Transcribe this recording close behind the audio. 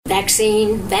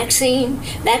Vaccine, vaccine,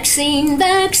 vaccine,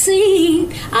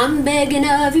 vaccine. I'm begging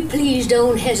of you, please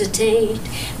don't hesitate.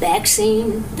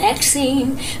 Vaccine,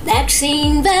 vaccine,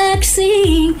 vaccine,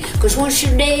 vaccine. 'Cause once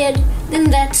you're dead,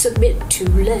 then that's a bit too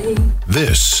late.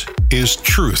 This is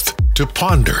Truth to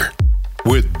Ponder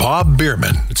with Bob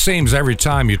Bierman. It seems every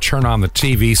time you turn on the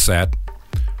TV set,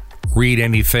 read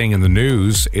anything in the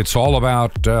news, it's all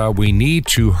about we need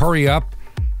to hurry up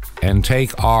and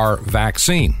take our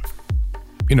vaccine.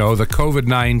 You know, the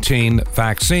COVID-19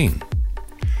 vaccine.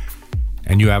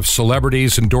 And you have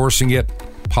celebrities endorsing it,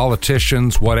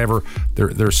 politicians, whatever.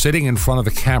 They're sitting in front of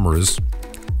the cameras,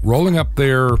 rolling up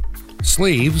their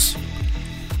sleeves,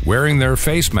 wearing their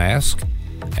face mask,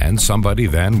 and somebody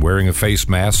then wearing a face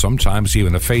mask, sometimes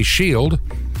even a face shield,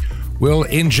 will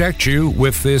inject you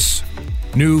with this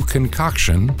new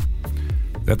concoction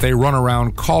that they run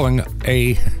around calling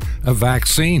a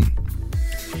vaccine.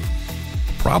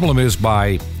 Problem is,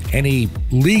 by any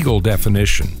legal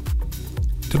definition,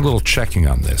 did a little checking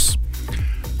on this.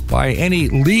 By any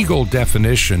legal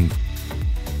definition,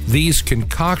 these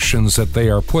concoctions that they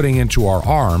are putting into our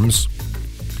arms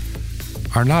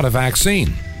are not a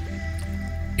vaccine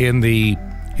in the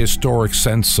historic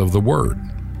sense of the word.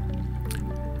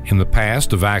 In the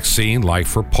past, a vaccine, like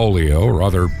for polio or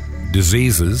other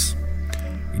diseases,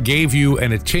 gave you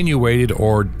an attenuated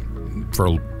or,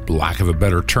 for lack of a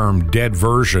better term, dead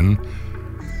version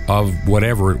of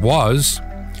whatever it was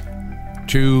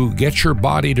to get your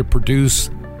body to produce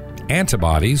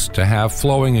antibodies to have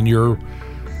flowing in your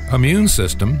immune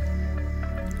system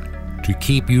to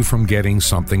keep you from getting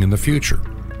something in the future.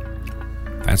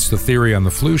 That's the theory on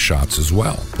the flu shots as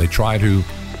well. They try to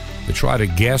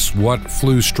guess what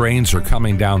flu strains are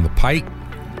coming down the pike,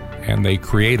 and they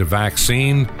create a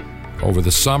vaccine over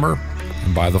the summer,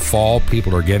 and by the fall,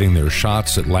 people are getting their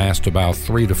shots that last about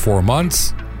 3 to 4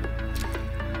 months,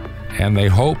 and they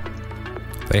hope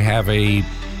they have a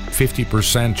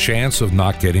 50% chance of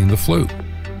not getting the flu.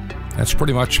 That's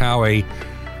pretty much how a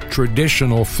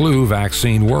traditional flu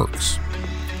vaccine works.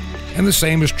 And the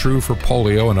same is true for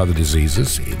polio and other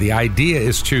diseases. The idea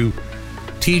is to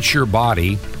teach your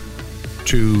body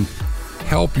to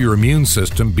help your immune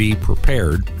system be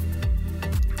prepared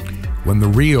when the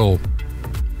real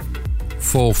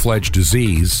full-fledged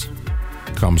disease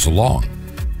comes along.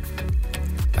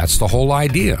 That's the whole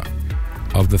idea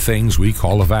of the things we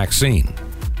call a vaccine.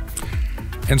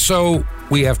 And so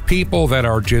we have people that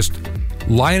are just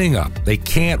lining up. They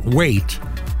can't wait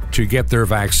to get their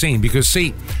vaccine because,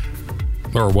 see,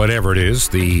 or whatever it is,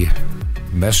 the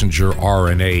messenger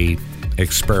RNA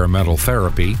experimental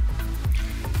therapy,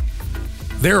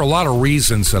 there are a lot of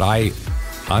reasons that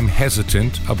I'm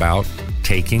hesitant about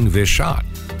taking this shot.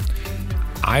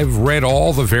 I've read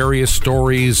all the various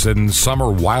stories, and some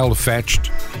are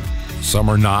wild-fetched, some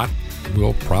are not.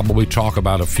 We'll probably talk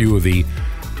about a few of the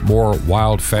more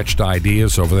wild-fetched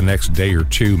ideas over the next day or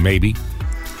two, maybe.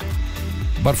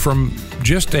 But from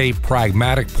just a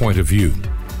pragmatic point of view,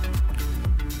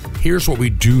 here's what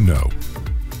we do know.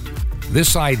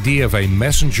 This idea of a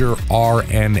messenger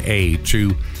RNA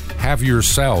to have your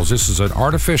cells, this is an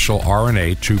artificial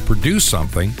RNA to produce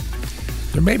something,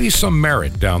 there may be some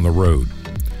merit down the road.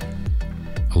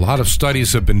 A lot of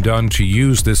studies have been done to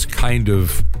use this kind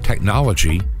of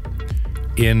technology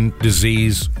in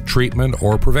disease treatment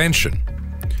or prevention.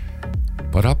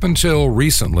 But up until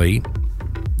recently,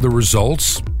 the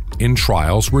results in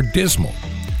trials were dismal.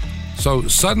 So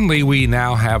suddenly we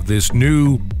now have this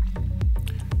new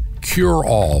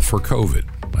cure-all for COVID.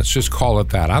 Let's just call it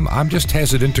that. I'm just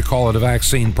hesitant to call it a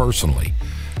vaccine personally.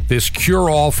 This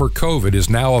cure-all for COVID is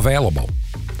now available.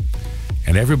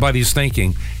 And everybody's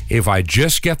thinking, if I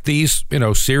just get these,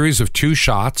 series of 2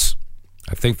 shots,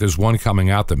 I think there's one coming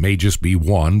out that may just be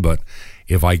 1, but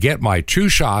if I get my 2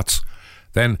 shots,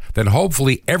 then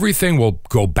hopefully everything will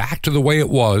go back to the way it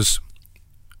was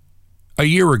a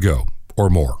year ago or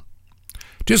more.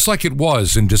 Just like it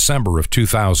was in December of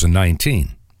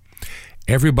 2019.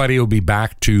 Everybody will be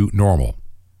back to normal.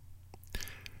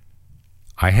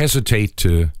 I hesitate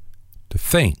to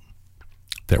think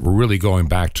that we're really going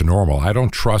back to normal. I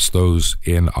don't trust those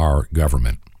in our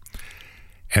government.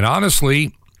 And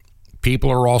honestly,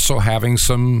 people are also having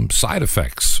some side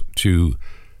effects to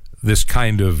this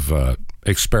kind of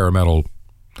experimental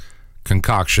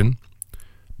concoction.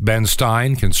 Ben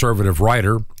Stein, conservative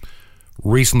writer,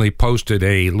 recently posted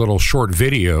a little short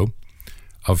video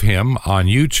of him on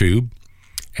YouTube,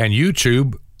 and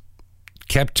YouTube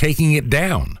kept taking it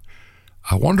down.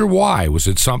 I wonder why. Was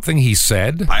it something he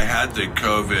said? I had the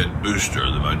COVID booster,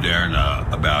 the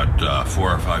Moderna, about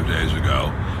 4 or 5 days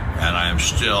ago, and I am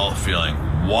still feeling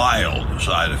wild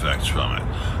side effects from it.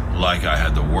 like I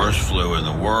had the worst flu in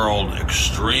the world,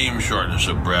 extreme shortness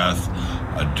of breath,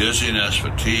 dizziness,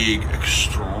 fatigue,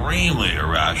 extremely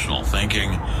irrational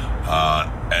thinking.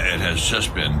 It has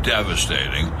just been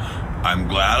devastating. I'm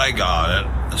glad I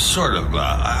got it, sort of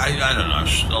glad. I don't know,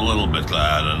 a little bit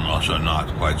glad and also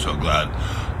not quite so glad.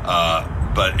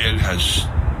 But it has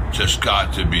just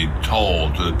got to be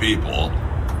told to the people,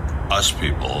 us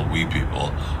people, we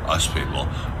people, us people,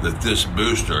 that this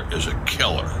booster is a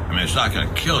killer. I mean, it's not going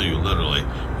to kill you literally,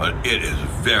 but it is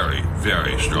very,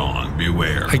 very strong.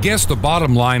 Beware. I guess the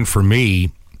bottom line for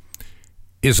me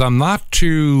is I'm not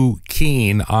too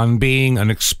keen on being an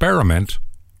experiment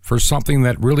for something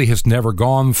that really has never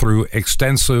gone through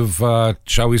extensive,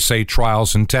 shall we say,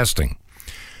 trials and testing.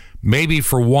 Maybe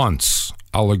for once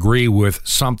I'll agree with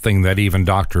something that even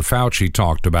Dr. Fauci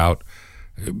talked about,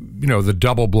 the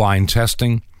double-blind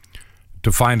testing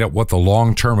to find out what the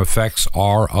long-term effects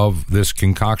are of this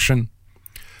concoction.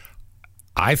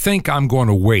 I think I'm going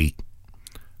to wait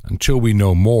until we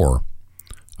know more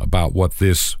about what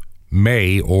this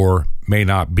may or may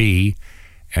not be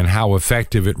and how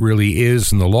effective it really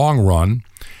is in the long run.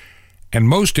 And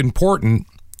most important,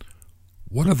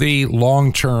 what are the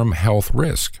long-term health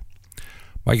risks?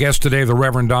 My guest today, the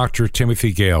Reverend Dr.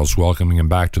 Timothy Gales, welcoming him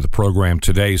back to the program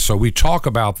today. So we talk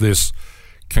about this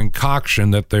concoction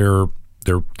that they're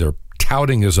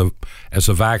touting as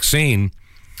a vaccine.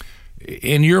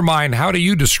 In your mind, how do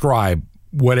you describe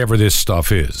whatever this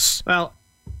stuff is? Well,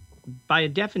 by a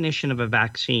definition of a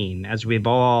vaccine, as we've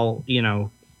all,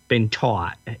 been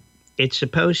taught, it's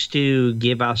supposed to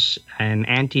give us an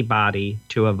antibody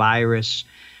to a virus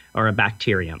or a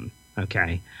bacterium,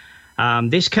 okay?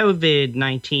 This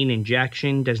COVID-19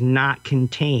 injection does not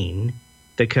contain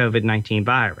the COVID-19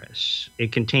 virus.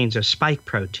 It contains a spike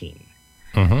protein,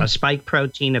 a spike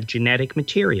protein of genetic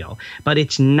material, but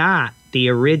it's not the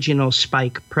original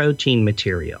spike protein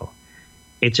material.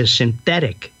 It's a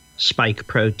synthetic spike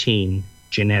protein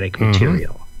genetic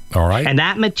material. All right. And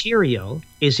that material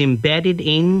is embedded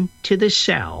into the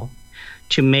cell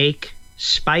to make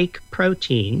spike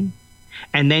protein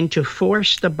and then to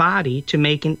force the body to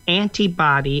make an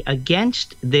antibody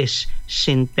against this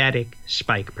synthetic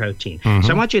spike protein.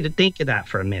 So I want you to think of that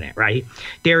for a minute, right?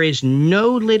 There is no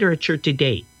literature to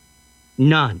date,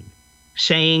 none,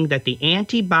 saying that the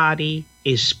antibody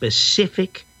is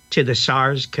specific to the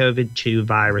SARS-CoV-2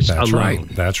 virus alone.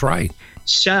 That's right.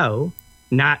 So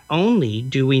not only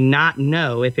do we not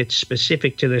know if it's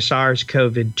specific to the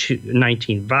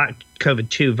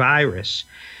SARS-CoV-2 virus,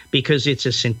 because it's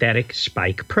a synthetic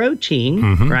spike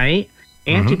protein, right?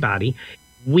 Antibody.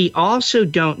 We also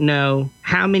don't know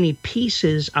how many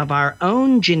pieces of our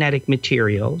own genetic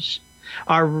materials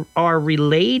are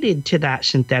related to that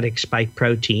synthetic spike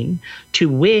protein to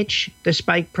which the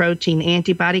spike protein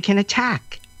antibody can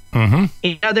attack. In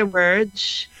other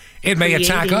words, it may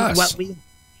attack us. It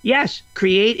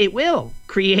will.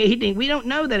 We don't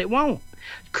know that it won't.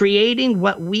 Creating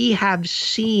what we have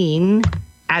seen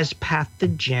as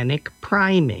pathogenic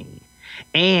priming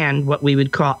and what we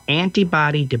would call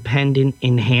antibody-dependent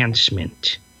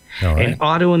enhancement, an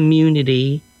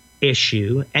autoimmunity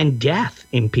issue, and death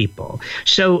in people.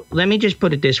 So let me just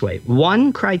put it this way.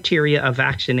 One criteria of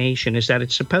vaccination is that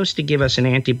it's supposed to give us an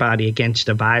antibody against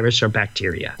a virus or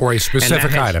bacteria. Or a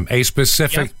specific item,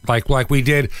 like we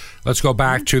did, let's go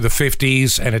back to the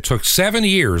 50s, and it took 7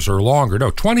 years or longer,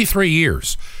 23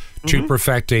 years to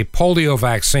perfect a polio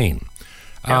vaccine.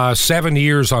 7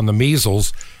 years on the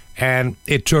measles, and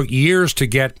it took years to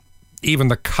get even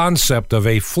the concept of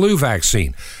a flu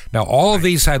vaccine. Now, all of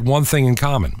these had one thing in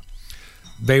common.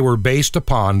 They were based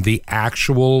upon the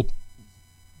actual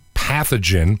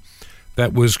pathogen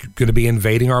that was going to be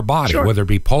invading our body, whether it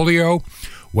be polio,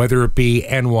 whether it be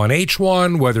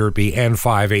N1H1, whether it be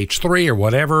N5H3, or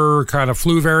whatever kind of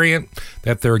flu variant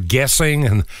that they're guessing,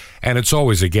 and it's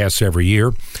always a guess every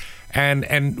year.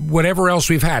 And whatever else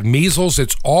we've had. Measles,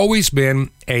 it's always been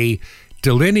a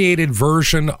delineated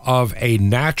version of a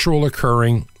natural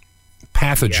occurring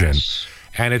pathogen. Yes.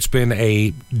 And it's been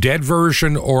a dead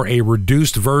version or a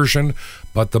reduced version,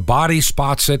 but the body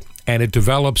spots it and it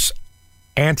develops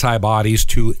antibodies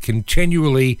to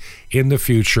continually, in the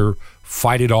future,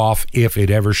 fight it off if it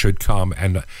ever should come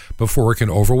and before it can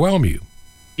overwhelm you.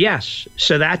 Yes.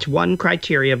 So that's one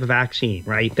criteria of a vaccine,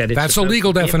 right? That's a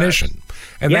legal definition.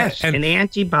 And an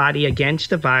antibody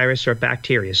against a virus or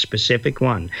bacteria, specific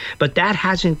one. But that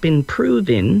hasn't been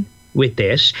proven with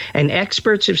this. And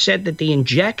experts have said that the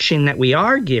injection that we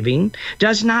are giving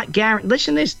does not guarantee,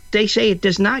 listen to this, they say it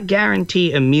does not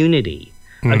guarantee immunity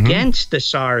against the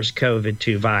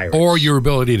SARS-CoV-2 virus. Or your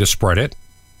ability to spread it.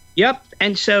 Yep.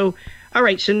 And so All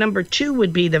right, so number 2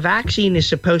 would be the vaccine is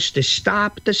supposed to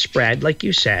stop the spread, like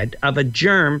you said, of a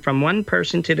germ from one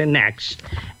person to the next,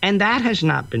 and that has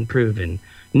not been proven,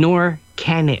 nor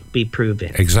can it be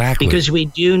proven. Exactly. Because we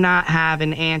do not have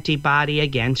an antibody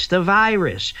against the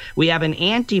virus. We have an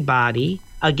antibody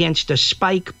against a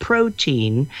spike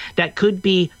protein that could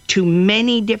be to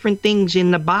many different things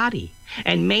in the body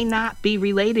and may not be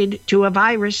related to a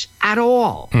virus at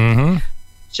all. Mm-hmm.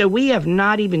 So we have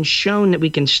not even shown that we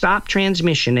can stop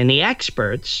transmission, and the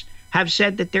experts have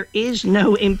said that there is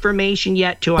no information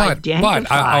yet to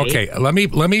identify. Okay, let me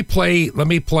play the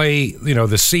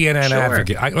CNN Sure.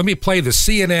 advocate. Let me play the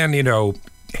CNN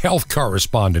health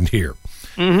correspondent here.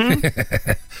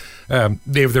 Mm-hmm.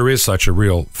 If there is such a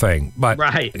real thing, but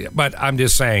Right. But I'm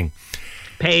just saying,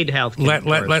 Paid health.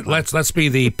 let's be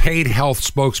the paid health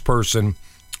spokesperson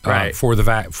Right. for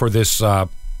this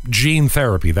gene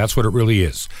therapy. That's what it really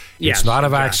is. Yes, it's not a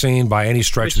exactly. vaccine by any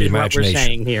stretch Which of the is what imagination. we're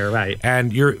saying here, right?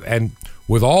 And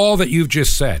with all that you've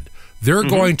just said, they're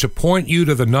going to point you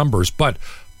to the numbers. But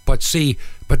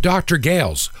Dr.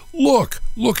 Gales, look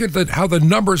at how the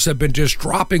numbers have been just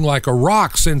dropping like a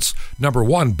rock since, number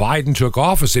one, Biden took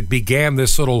office. It began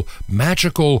this little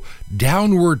magical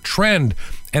downward trend.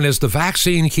 And as the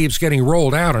vaccine keeps getting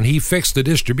rolled out and he fixed the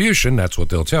distribution, that's what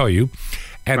they'll tell you,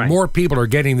 and Right. more people are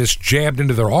getting this jabbed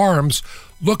into their arms,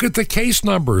 look at the case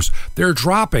numbers. They're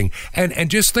dropping.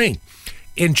 And just think,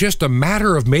 in just a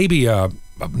matter of maybe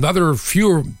another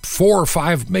 4 or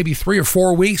 5, maybe 3 or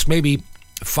 4 weeks, maybe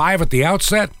 5 at the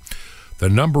outset, the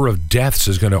number of deaths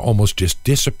is going to almost just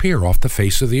disappear off the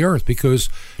face of the earth because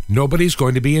nobody's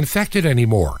going to be infected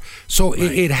anymore. So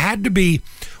it had to be,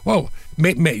 well,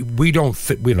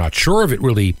 we're not sure if it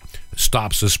really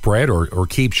stops the spread or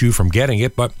keeps you from getting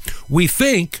it, but we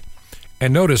think,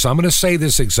 and notice I'm going to say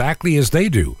this exactly as they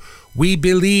do, we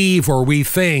believe or we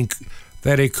think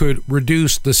that it could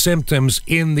reduce the symptoms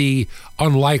in the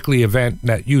unlikely event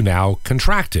that you now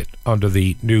contract it under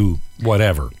the new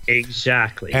whatever.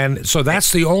 Exactly. And so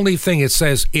that's the only thing it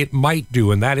says it might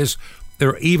do, and that is,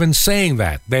 they're even saying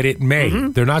that it may.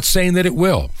 Mm-hmm. They're not saying that it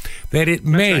will, that it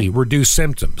may reduce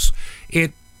symptoms.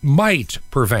 It might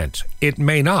prevent. It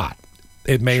may not.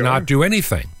 It may not do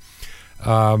anything.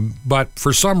 But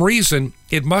for some reason,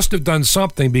 it must have done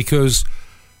something because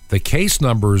the case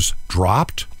numbers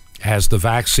dropped as the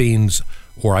vaccines,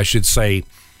 or I should say,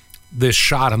 this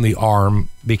shot in the arm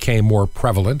became more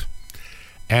prevalent.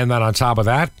 And then on top of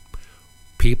that,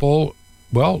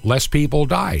 less people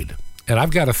died. And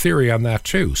I've got a theory on that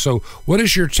too. So what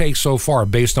is your take so far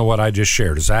based on what I just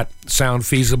shared? Does that sound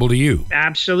feasible to you?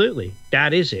 Absolutely.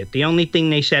 That is it. The only thing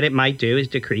they said it might do is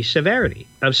decrease severity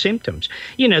of symptoms.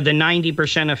 The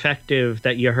 90% effective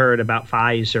that you heard about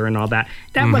Pfizer and all that,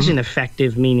 that wasn't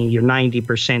effective, meaning you're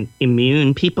 90%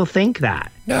 immune. People think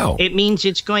that. No. It means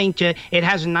it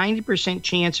has a 90%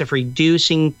 chance of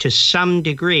reducing to some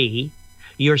degree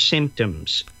your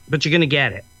symptoms, but you're going to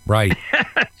get it. Right.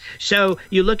 So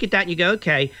you look at that and you go,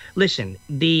 okay, listen,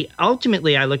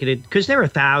 ultimately I look at it because there are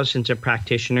thousands of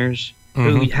practitioners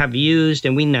who have used,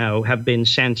 and we know have been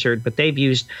censored, but they've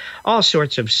used all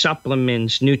sorts of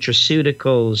supplements,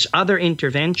 nutraceuticals, other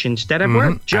interventions that have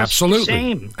worked just the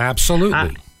same.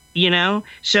 Absolutely.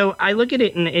 So I look at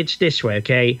it and it's this way,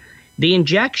 okay? The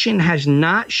injection has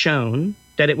not shown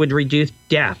that it would reduce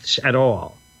deaths at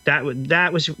all.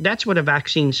 That's what a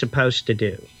vaccine's supposed to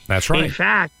do. That's right. In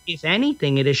fact, if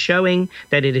anything, it is showing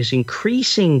that it is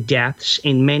increasing deaths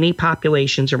in many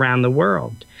populations around the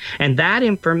world. And that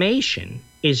information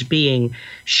is being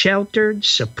sheltered,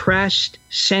 suppressed,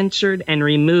 censored, and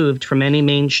removed from any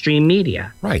mainstream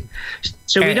media. Right.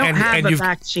 So we don't have a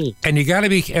vaccine. And you got to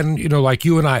be, like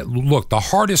you and I, look, the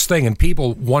hardest thing, and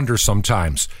people wonder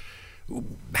sometimes,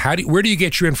 where do you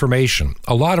get your information?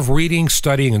 A lot of reading,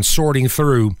 studying, and sorting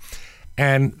through,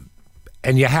 and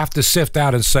you have to sift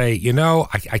out and say,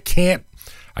 I can't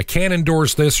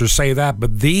endorse this or say that,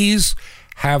 but these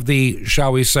have the,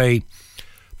 shall we say,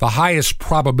 the highest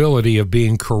probability of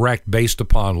being correct based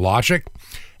upon logic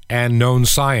and known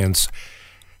science.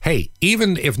 Hey,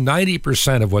 even if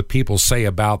 90% of what people say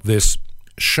about this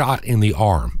shot in the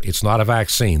arm, it's not a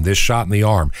vaccine, this shot in the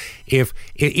arm,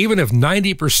 even if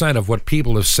 90% of what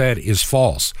people have said is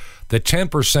false, the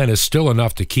 10% is still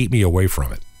enough to keep me away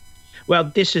from it. Well,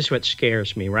 this is what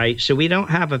scares me, right? So we don't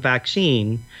have a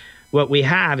vaccine. What we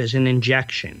have is an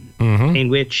injection in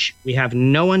which we have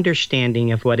no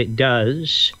understanding of what it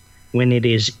does when it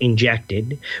is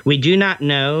injected. We do not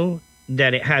know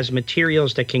that it has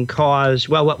materials that can cause,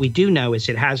 what we do know is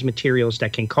it has materials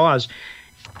that can cause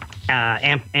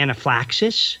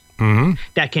anaphylaxis,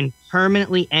 that can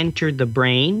permanently enter the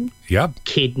brain,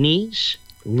 kidneys,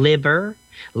 liver,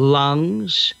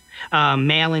 lungs,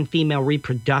 male and female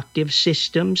reproductive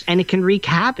systems, and it can wreak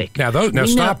havoc. Now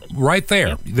stop right there.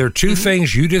 Yep. There are two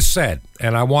things you just said,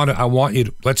 and I want you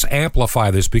to, let's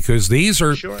amplify this, because these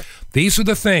are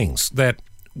the things that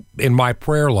in my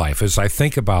prayer life, as I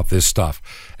think about this stuff,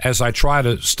 as I try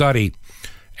to study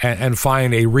and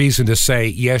find a reason to say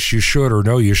yes you should or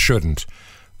no you shouldn't,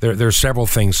 there are several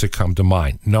things that come to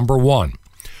mind. Number one,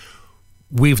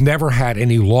 we've never had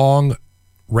any long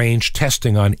range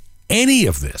testing on any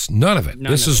of this. None of it.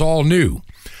 This is all new.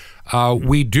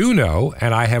 We do know,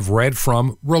 and I have read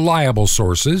from reliable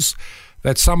sources,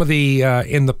 that some of the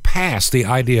in the past, the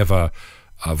idea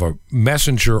of a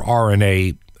messenger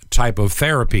RNA type of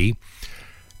therapy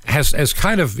has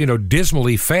kind of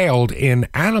dismally failed in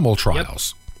animal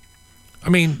trials. Yep. I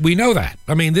mean, we know that.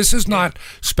 I mean, this is not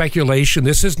speculation.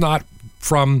 This is not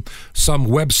from some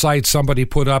website somebody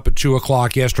put up at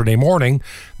 2:00 yesterday morning.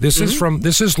 This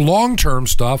is long-term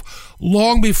stuff,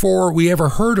 long before we ever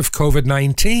heard of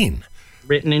COVID-19.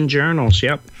 Written in journals,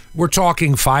 yep. We're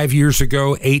talking 5 years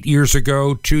ago, 8 years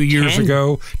ago, 2 years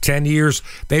ago, 10 years.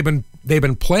 They've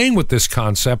been playing with this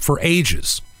concept for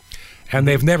ages. And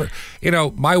they've never,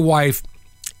 my wife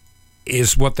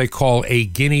is what they call a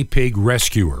guinea pig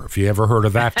rescuer, if you ever heard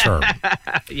of that term.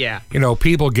 Yeah.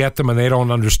 People get them and they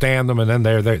don't understand them, and then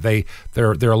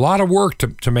they're a lot of work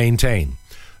to maintain.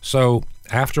 So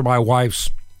after my wife's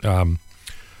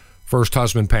first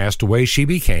husband passed away, she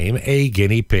became a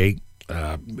guinea pig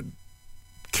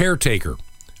caretaker.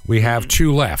 We have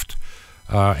two left,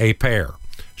 a pair.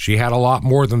 She had a lot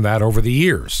more than that over the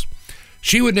years.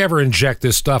 She would never inject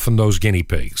this stuff in those guinea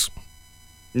pigs.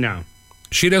 No.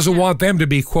 She doesn't want them to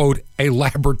be, quote, a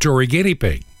laboratory guinea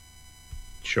pig.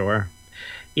 Sure.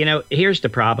 Here's the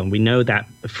problem. We know that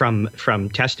from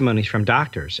testimonies from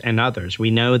doctors and others. We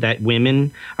know that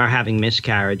women are having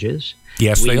miscarriages.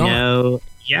 Yes, they are.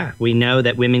 We know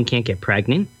that women can't get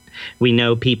pregnant. We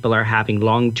know people are having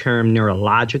long-term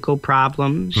neurological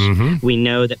problems. Mm-hmm. We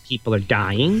know that people are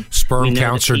dying. Sperm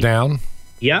counts are down.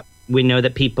 Yep. We know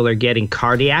that people are getting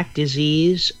cardiac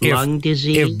disease, lung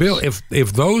disease.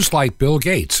 If those like Bill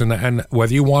Gates, and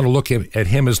whether you want to look at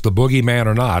him as the boogeyman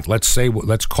or not,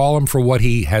 let's call him for what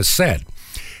he has said.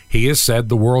 He has said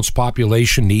the world's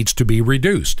population needs to be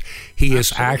reduced. He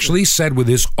has actually said with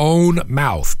his own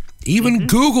mouth. Even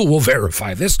Google will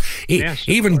verify this.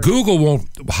 Even Google won't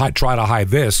try to hide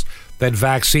this, that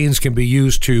vaccines can be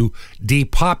used to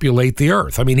depopulate the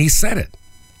earth. I mean, he said it.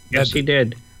 Yes, he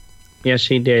did. Yes,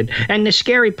 he did. And the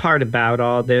scary part about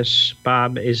all this,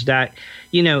 Bob, is that,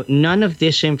 none of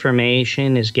this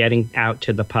information is getting out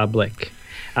to the public.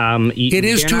 It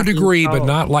is to a degree, but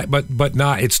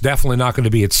not. It's definitely not going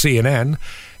to be at CNN.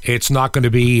 It's not going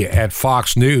to be at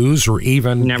Fox News or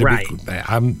even. Right.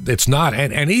 It's not,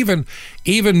 and even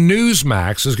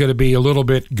Newsmax is going to be a little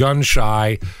bit gun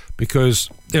shy because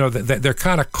they're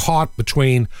kind of caught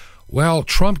between. Well,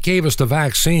 Trump gave us the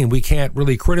vaccine. We can't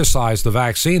really criticize the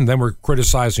vaccine. Then we're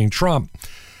criticizing Trump.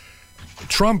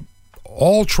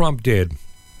 All Trump did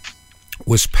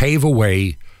was pave a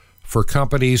way for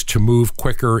companies to move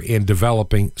quicker in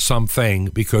developing something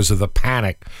because of the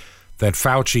panic that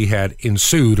Fauci had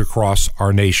ensued across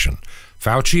our nation.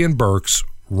 Fauci and Birx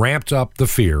ramped up the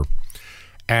fear,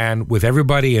 and with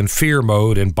everybody in fear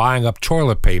mode and buying up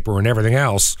toilet paper and everything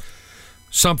else,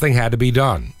 something had to be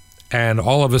done. And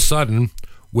all of a sudden,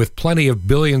 with plenty of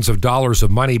billions of dollars of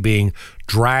money being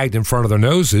dragged in front of their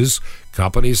noses,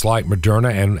 companies like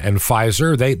Moderna and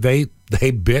Pfizer,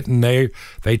 they bit and they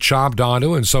chomped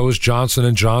onto, and so is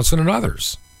Johnson & Johnson and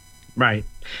others. Right.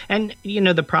 And,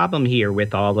 the problem here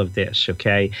with all of this,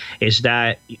 okay, is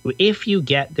that if you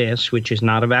get this, which is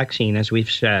not a vaccine, as we've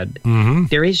said,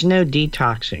 there is no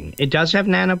detoxing. It does have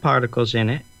nanoparticles in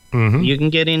it. Mm-hmm. You can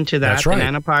get into that. That's right. The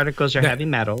nanoparticles are heavy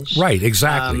metals. Right,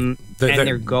 exactly.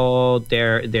 They're gold.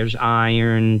 There's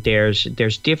iron. There's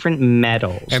different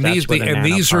metals. And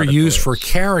these are used for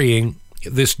carrying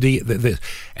this.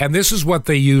 And this is what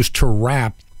they use to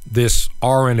wrap this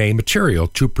RNA material,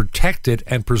 to protect it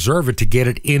and preserve it, to get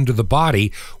it into the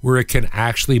body where it can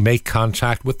actually make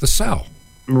contact with the cell.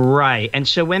 Right. And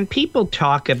so when people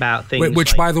talk about things,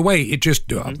 which, by the way, it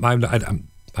just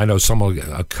I know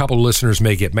a couple of listeners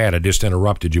may get mad. I just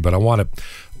interrupted you, but I want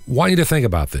you to think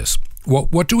about this.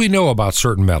 What do we know about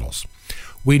certain metals?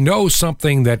 We know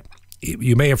something that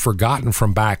you may have forgotten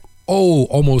from back,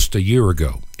 almost a year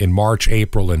ago, in March,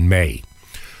 April, and May,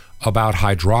 about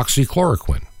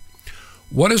hydroxychloroquine.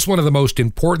 What is one of the most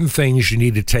important things you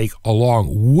need to take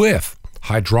along with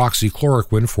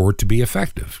hydroxychloroquine for it to be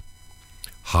effective?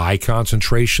 High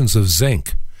concentrations of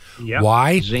zinc. Yep.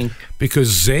 Why? Zinc. Because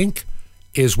zinc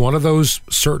is one of those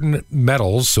certain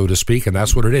metals, so to speak, and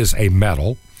that's what it is, a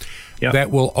metal,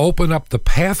 that will open up the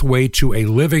pathway to a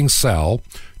living cell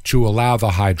to allow the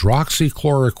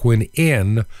hydroxychloroquine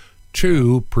in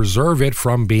to preserve it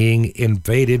from being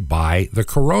invaded by the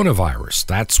coronavirus.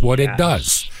 That's what it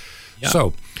does. Yep.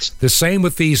 So the same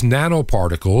with these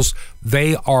nanoparticles.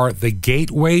 They are the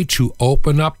gateway to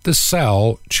open up the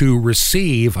cell to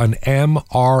receive an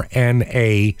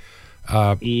mRNA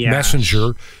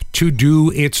messenger to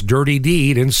do its dirty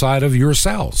deed inside of your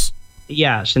cells.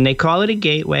 Yes, and they call it a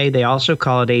gateway. They also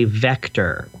call it a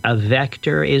vector. A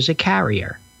vector is a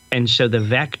carrier. And so the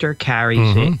vector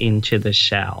carries it into the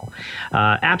cell.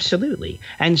 Absolutely.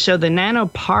 And so the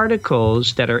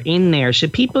nanoparticles that are in there, so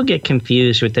people get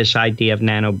confused with this idea of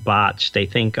nanobots. They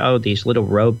think, oh, these little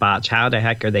robots, how the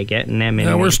heck are they getting them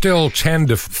in? We're still 10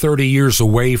 to 30 years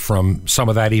away from some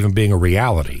of that even being a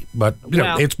reality. But you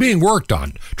know, it's being worked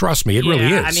on. Trust me, it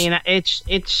really is. I mean,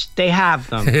 it's they have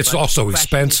them. It's also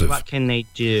expensive. What can they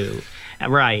do?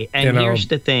 Right. And here's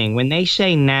the thing. When they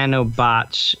say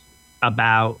nanobots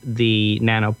about the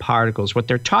nanoparticles, what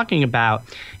they're talking about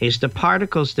is the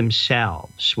particles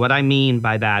themselves. What I mean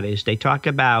by that is they talk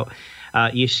about,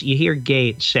 you hear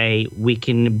Gates say, we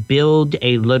can build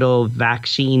a little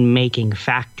vaccine-making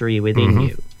factory within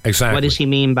you. Exactly. What does he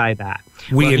mean by that?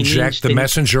 We inject the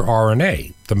messenger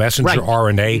RNA. The messenger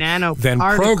RNA then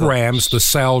programs the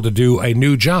cell to do a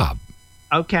new job.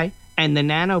 Okay. And the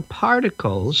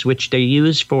nanoparticles, which they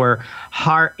use for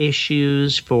heart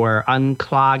issues, for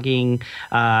unclogging,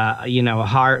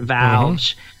 heart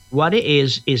valves, what it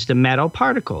is the metal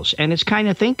particles. And it's kind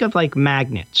of, think of like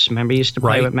magnets. Remember you used to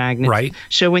play with magnets? Right.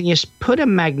 So when you put a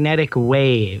magnetic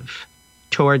wave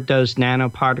toward those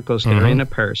nanoparticles that are in a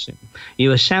person,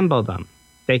 you assemble them.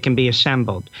 They can be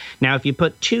assembled. Now, if you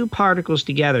put two particles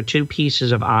together, two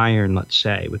pieces of iron, let's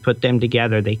say, we put them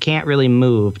together, they can't really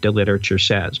move, the literature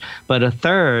says. But a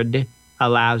third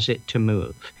allows it to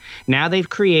move. Now they've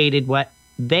created what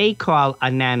they call a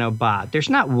nanobot. There's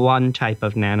not one type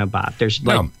of nanobot. There's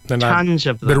tons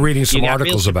of them. Been reading some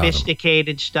articles about them. You got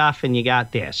sophisticated stuff, and you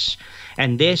got this.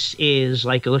 And this is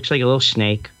like, it looks like a little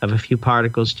snake of a few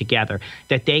particles together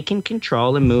that they can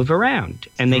control and move around,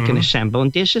 and they can assemble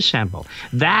and disassemble.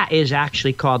 That is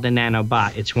actually called a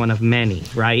nanobot. It's one of many,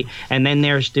 right? And then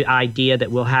there's the idea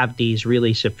that we'll have these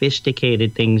really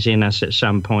sophisticated things in us at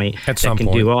some point that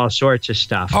can do all sorts of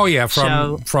stuff. Oh, yeah,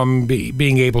 from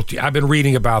being able to. I've been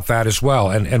reading about that as well.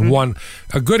 And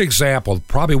a good example,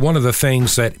 probably one of the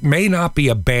things that may not be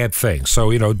a bad thing.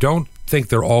 So, don't think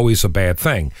they're always a bad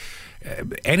thing.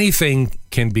 Anything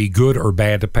can be good or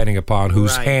bad depending upon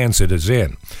whose hands it is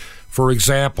in. For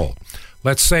example,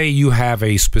 let's say you have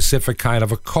a specific kind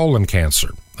of a colon cancer.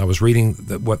 I was reading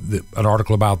an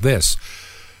article about this.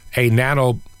 One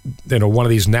of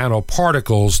these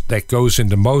nanoparticles that goes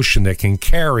into motion that can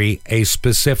carry a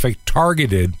specific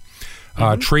targeted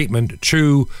treatment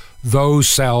to those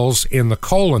cells in the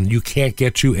colon you can't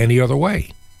get to any other way.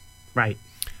 Right.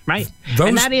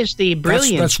 And that is the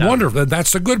brilliance. That's wonderful.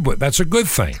 That's a good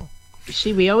thing.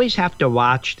 See, we always have to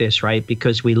watch this, right?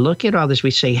 Because we look at all this,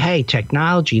 we say, hey,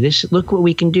 technology, look what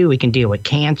we can do. We can deal with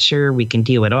cancer, we can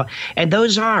deal with all, and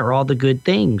those are all the good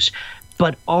things.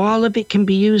 But all of it can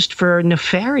be used for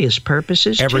nefarious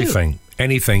purposes, Everything. Too.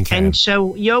 Anything can. And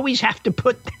so you always have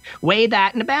to weigh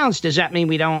that in a balance. Does that mean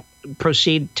we don't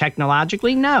proceed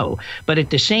technologically? No. But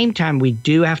at the same time, we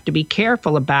do have to be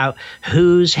careful about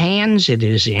whose hands it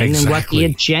is in and what the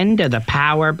agenda, the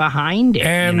power behind it.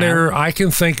 And I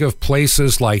can think of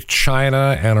places like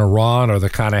China and Iran are the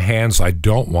kind of hands I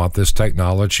don't want this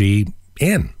technology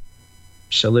in.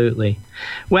 Absolutely.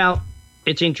 Well,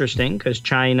 it's interesting because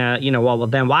China,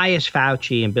 then why is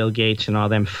Fauci and Bill Gates and all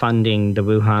them funding the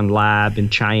Wuhan lab in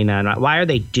China? And why are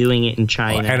they doing it in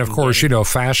China? And of course,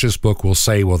 Fascist book will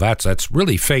say, well, that's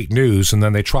really fake news. And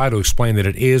then they try to explain that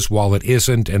it is while it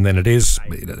isn't. And then it is.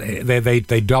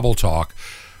 They double talk.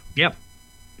 Yep.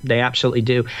 They absolutely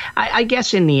do. I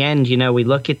guess in the end, we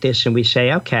look at this and we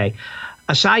say, okay,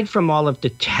 aside from all of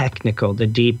the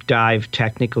deep dive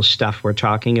technical stuff we're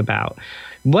talking about,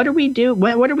 what do we do?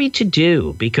 What are we to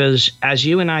do? Because as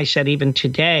you and I said, even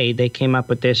today, they came up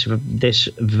with this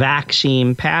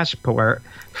vaccine passport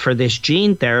for this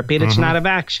gene therapy. That's not a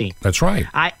vaccine. That's right.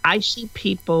 I see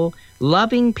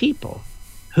loving people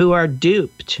who are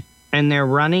duped, and they're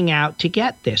running out to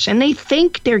get this, and they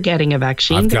think they're getting a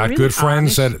vaccine. I've got good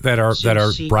friends that are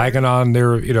bragging on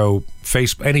their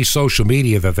any social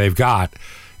media that they've got.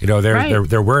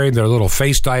 They're wearing their little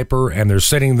face diaper, and they're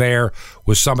sitting there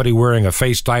with somebody wearing a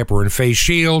face diaper and face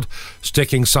shield,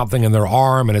 sticking something in their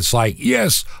arm, and it's like,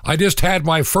 yes, I just had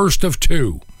my first of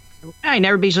two. And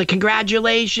everybody's like,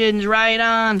 congratulations, right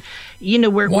on. You know,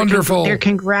 Wonderful. They're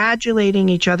congratulating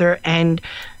each other. And,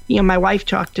 you know, my wife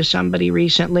talked to somebody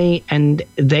recently, and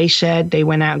they said they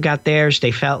went out and got theirs.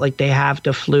 They felt like they have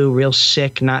the flu, real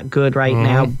sick, not good right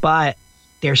now, but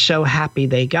they're so happy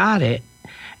they got it.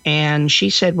 And she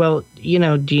said, well, you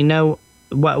know, do you know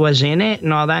what was in it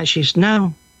and all that? She said,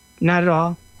 no, not at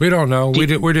all. We don't know. We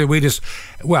just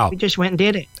went and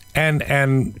did it.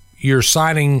 And you're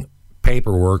signing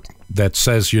paperwork that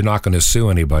says you're not going to sue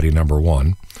anybody, number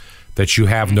one, that you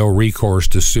have no recourse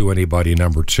to sue anybody,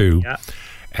 number two. Yeah.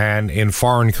 And in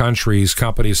foreign countries,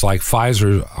 companies like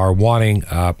Pfizer are wanting,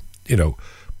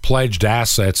 pledged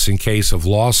assets in case of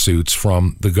lawsuits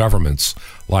from the governments,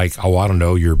 like, I don't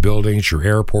know, your buildings, your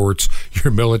airports,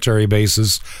 your military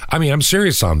bases. I mean, I'm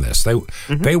serious on this.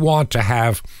 They want to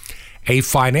have a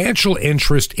financial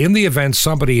interest in the event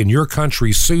somebody in your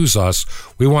country sues us.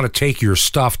 We want to take your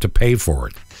stuff to pay for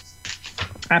it.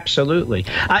 Absolutely.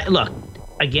 Look,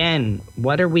 again,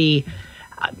 what are we...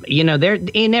 there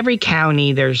in every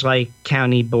county, there's like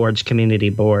county boards,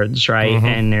 community boards, right?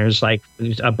 And there's like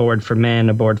a board for men,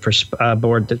 a board for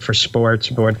sports,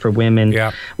 a board for women.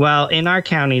 Yeah. Well, in our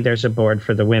county, there's a board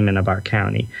for the women of our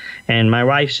county. And my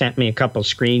wife sent me a couple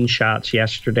screenshots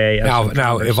yesterday.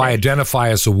 Now, if I identify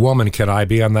as a woman, can I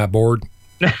be on that board?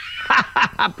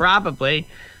 Probably.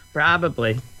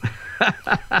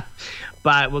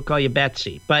 But we'll call you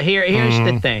Betsy. But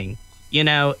here's the thing. You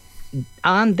know,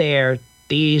 on there,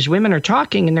 these women are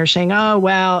talking and they're saying, oh,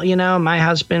 well, you know, my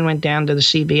husband went down to the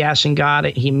CVS and got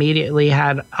it. He immediately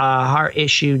had a heart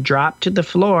issue, dropped to the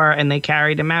floor, and they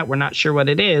carried him out. We're not sure what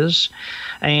it is.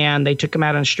 And they took him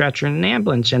out on a stretcher in an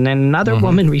ambulance. And then another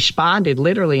woman responded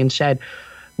literally and said,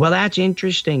 well, that's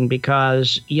interesting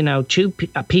because, you know, two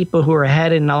people who are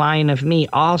ahead in the line of me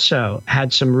also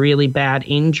had some really bad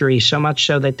injuries, so much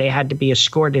so that they had to be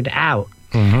escorted out.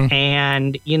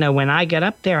 And, you know, when I got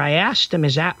up there, I asked them,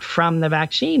 is that from the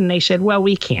vaccine? And they said, well,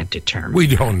 we can't determine. We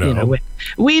don't know. You know,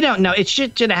 we don't know. It's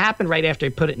just going to happen right after they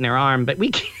put it in their arm, but we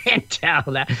can't tell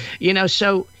that. You know,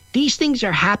 so these things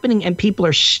are happening and people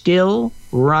are still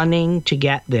running to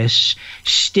get this,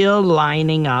 still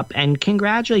lining up and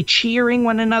cheering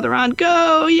one another on.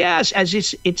 Go, yes, as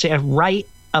it's a rite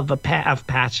of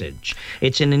passage.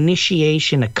 It's an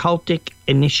initiation, a cultic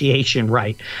initiation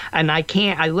rite. And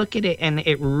I look at it and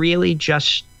it really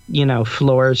just, you know,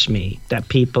 floors me that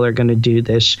people are going to do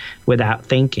this without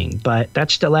thinking. But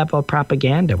that's the level of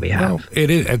propaganda we have. Well, it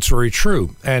is. It's very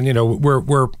true. And, you know,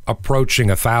 we're approaching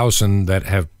 1,000 that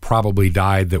have probably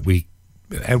died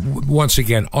and once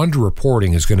again,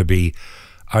 underreporting is going to be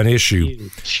an issue,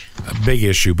 huge. A big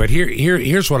issue. But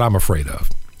here's what I'm afraid of.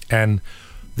 And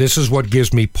this is what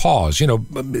gives me pause. You know,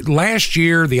 last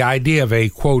year, the idea of a,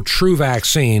 quote, true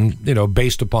vaccine, you know,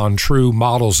 based upon true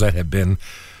models that have been,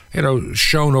 you know,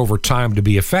 shown over time to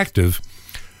be effective.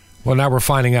 Well, now we're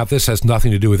finding out this has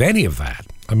nothing to do with any of that.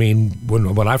 I mean,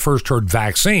 when I first heard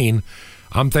vaccine,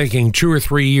 I'm thinking 2 or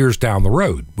 3 years down the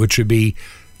road, which would be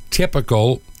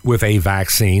typical with a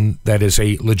vaccine that is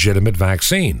a legitimate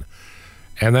vaccine.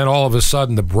 And then all of a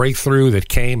sudden, the breakthrough that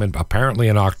came, and apparently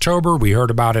in October, we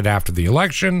heard about it after the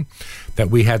election,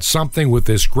 that we had something with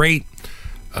this great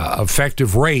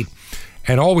effective rate.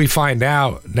 And all we find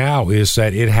out now is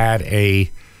that it had a,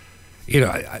 you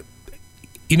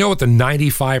know what the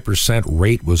 95%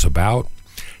 rate was about?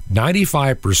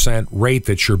 95% rate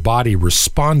that your body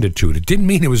responded to it. It didn't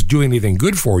mean it was doing anything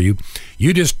good for you.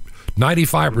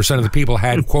 95% of the people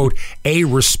had, quote, a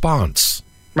response.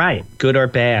 Right, good or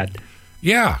bad.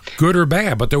 Yeah, good or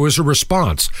bad, but there was a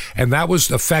response, and that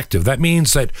was effective. That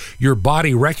means that your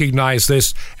body recognized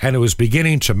this, and it was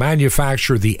beginning to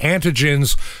manufacture the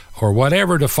antigens or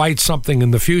whatever to fight something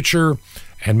in the future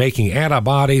and making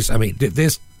antibodies. I mean,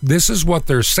 this is what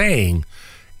they're saying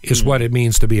is what it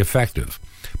means to be effective.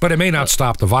 But it may not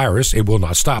stop the virus. It will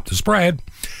not stop the spread.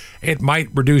 It might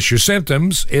reduce your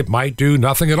symptoms. It might do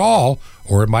nothing at all,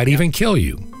 or it might even kill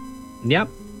you. Yep.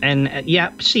 And,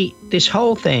 see, this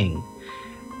whole thing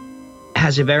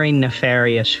has a very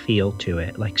nefarious feel to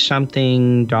it, like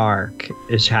something dark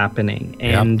is happening.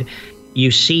 And you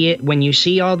see it when you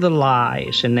see all the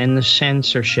lies and then the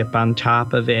censorship on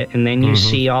top of it. And then you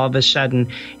see all of a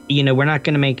sudden, you know, we're not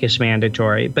going to make this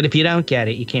mandatory, but if you don't get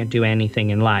it, you can't do anything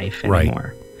in life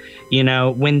anymore. Right. You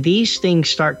know, when these things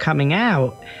start coming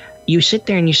out, you sit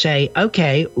there and you say,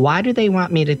 okay, why do they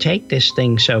want me to take this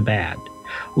thing so bad?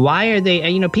 Why are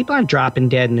they, people aren't dropping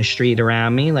dead in the street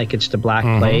around me like it's the Black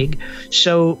Plague.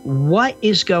 So what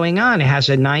is going on? It has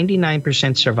a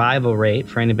 99% survival rate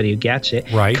for anybody who gets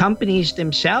it. Right. Companies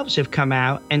themselves have come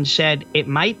out and said it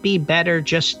might be better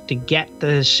just to get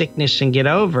the sickness and get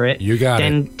over it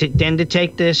than to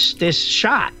take this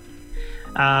shot.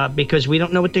 Because we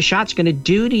don't know what the shot's going to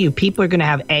do to you. People are going to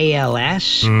have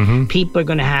ALS. People are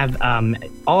going to have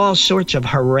all sorts of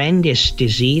horrendous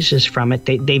diseases from it.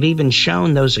 They've even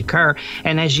shown those occur.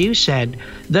 And as you said,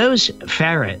 those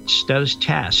ferrets, those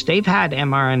tests, they've had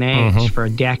mRNAs for a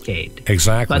decade.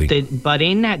 Exactly. But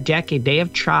in that decade, they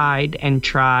have tried and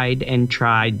tried and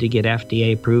tried to get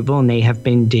FDA approval, and they have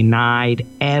been denied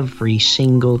every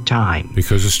single time.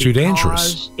 Because it's too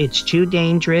dangerous. It's too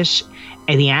dangerous.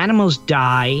 And the animals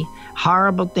die,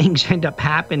 horrible things end up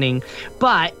happening.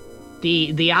 But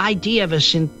the idea of a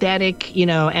synthetic,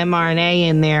 mRNA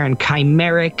in there and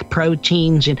chimeric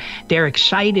proteins, and they're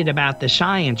excited about the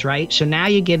science, right? So now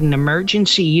you get an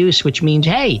emergency use, which means,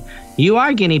 hey, you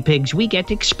are guinea pigs. We get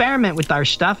to experiment with our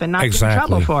stuff and not get in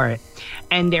trouble for it.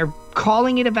 And they're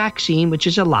calling it a vaccine, which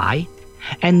is a lie,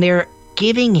 and they're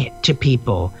giving it to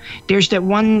people. There's that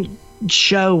one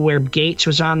show where Gates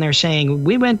was on there saying,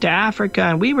 we went to Africa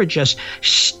and we were just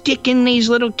sticking these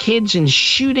little kids and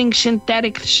shooting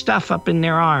synthetic stuff up in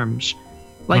their arms.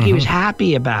 Like he was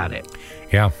happy about it.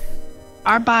 Yeah.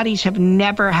 Our bodies have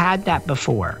never had that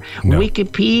before. No.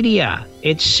 Wikipedia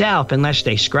itself, unless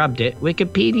they scrubbed it,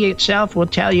 Wikipedia itself will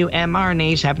tell you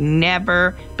mRNAs have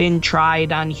never been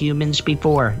tried on humans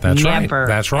before. That's never, right.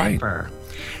 That's right. Ever.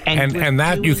 And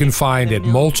that you can find at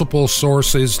multiple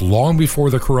sources long before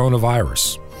the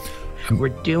coronavirus. We're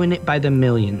doing it by the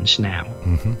millions now.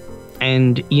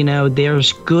 And,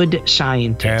 there's good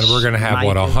scientists. And we're going to have,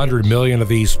 100 million of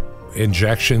these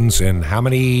injections in how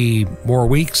many more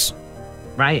weeks?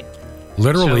 Right.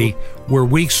 Literally, we're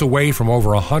weeks away from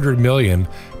over 100 million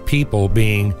people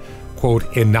being,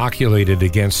 quote, inoculated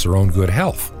against their own good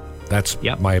health. That's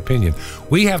my opinion.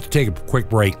 We have to take a quick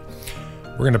break.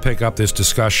 We're going to pick up this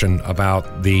discussion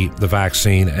about the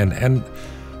vaccine, and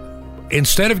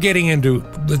instead of getting into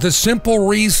the simple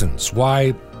reasons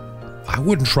why I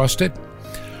wouldn't trust it,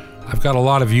 I've got a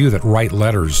lot of you that write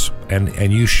letters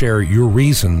and you share your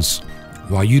reasons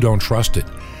why you don't trust it.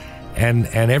 And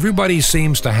everybody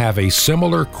seems to have a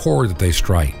similar chord that they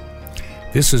strike.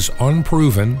 This is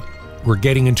unproven. We're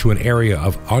getting into an area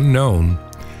of unknown,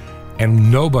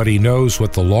 and nobody knows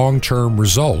what the long-term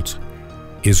result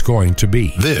is going to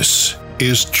be. This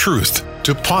is Truth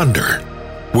to Ponder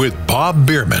with Bob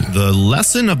Bierman. The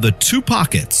lesson of the two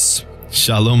pockets.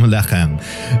 Shalom Alechem.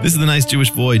 This is the nice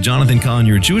Jewish boy, Jonathan Kahn,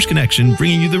 your Jewish connection,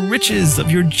 bringing you the riches of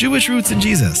your Jewish roots in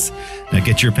Jesus. Now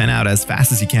get your pen out as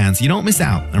fast as you can so you don't miss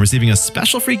out on receiving a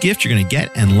special free gift you're going to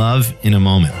get and love in a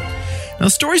moment. Now, the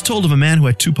story's told of a man who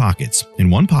had two pockets. In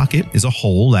one pocket is a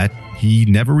hole that he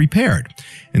never repaired.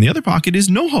 In the other pocket is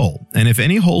no hole. And if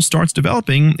any hole starts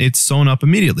developing, it's sewn up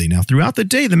immediately. Now, throughout the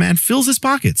day, the man fills his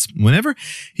pockets. Whenever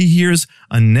he hears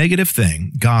a negative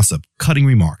thing, gossip, cutting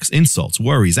remarks, insults,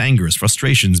 worries, angers,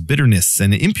 frustrations, bitterness,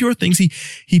 and impure things,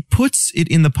 he puts it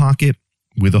in the pocket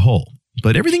with a hole.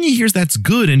 But everything he hears that's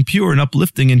good and pure and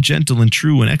uplifting and gentle and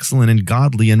true and excellent and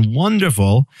godly and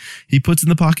wonderful, he puts in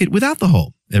the pocket without the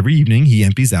hole. Every evening, he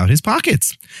empties out his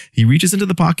pockets. He reaches into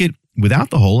the pocket without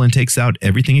the hole and takes out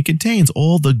everything it contains,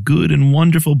 all the good and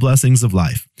wonderful blessings of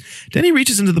life. Then he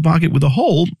reaches into the pocket with a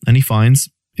hole and he finds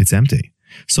it's empty.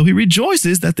 So he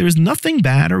rejoices that there is nothing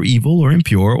bad or evil or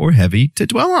impure or heavy to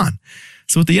dwell on.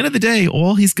 So at the end of the day,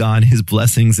 all he's got is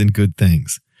blessings and good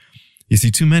things. You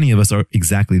see, too many of us are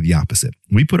exactly the opposite.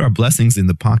 We put our blessings in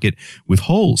the pocket with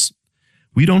holes.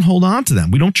 We don't hold on to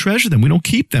them. We don't treasure them. We don't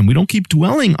keep them. We don't keep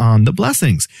dwelling on the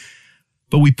blessings.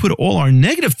 But we put all our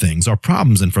negative things, our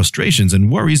problems and frustrations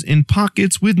and worries in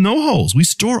pockets with no holes. We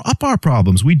store up our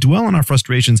problems. We dwell on our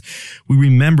frustrations. We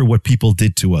remember what people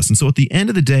did to us. And so at the end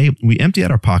of the day, we empty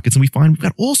out our pockets and we find we've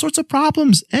got all sorts of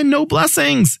problems and no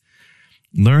blessings.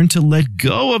 Learn to let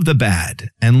go of the bad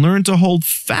and learn to hold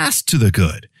fast to the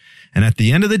good. And at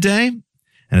the end of the day,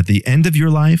 and at the end of your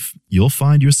life, you'll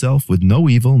find yourself with no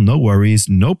evil, no worries,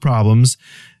 no problems,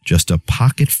 just a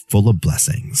pocket full of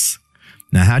blessings.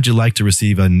 Now, how'd you like to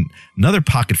receive another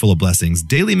pocket full of blessings,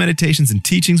 daily meditations and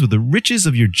teachings with the riches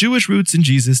of your Jewish roots in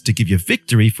Jesus to give you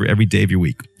victory for every day of your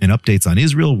week, and updates on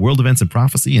Israel, world events and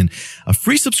prophecy, and a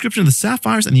free subscription to the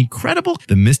Sapphires and the incredible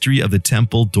The Mystery of the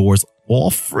Temple Doors,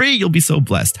 all free. You'll be so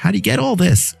blessed. How do you get all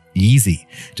this? Easy.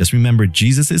 Just remember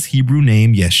Jesus' Hebrew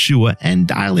name, Yeshua, and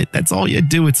dial it. That's all you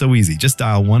do. It's so easy. Just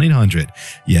dial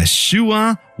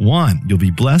 1-800-YESHUA-1. You'll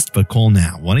be blessed, but call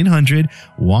now.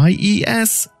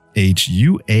 1-800-YES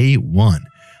HUA1.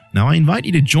 Now, I invite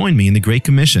you to join me in the Great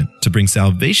Commission to bring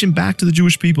salvation back to the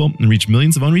Jewish people and reach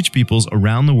millions of unreached peoples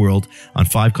around the world on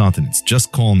 5 continents.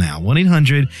 Just call now,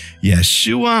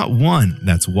 1-800-YESHUA-1.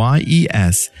 That's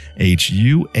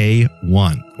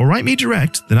YESHUA-1. Or write me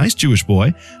direct, The Nice Jewish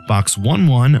Boy, Box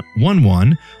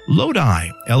 1111, Lodi,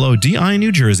 Lodi,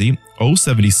 New Jersey,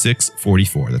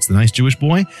 07644. That's The Nice Jewish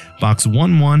Boy, Box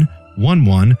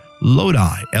 1111,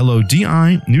 Lodi,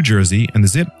 Lodi, New Jersey, and the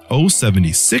zip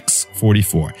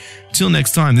 07644. Till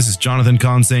next time, this is Jonathan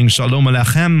Kahn saying Shalom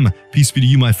Aleichem. Peace be to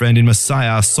you, my friend, in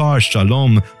Messiah, Sar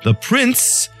Shalom, the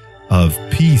Prince of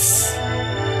Peace.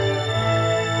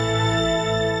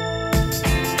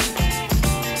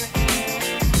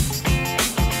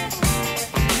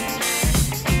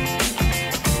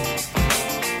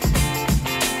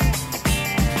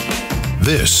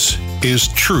 This is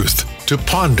Truth to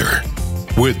Ponder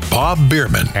with Bob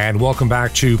Bierman. And welcome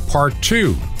back to part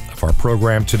 2 of our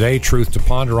program today, Truth to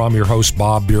Ponder. I'm your host,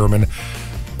 Bob Bierman.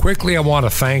 Quickly, I want to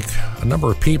thank a number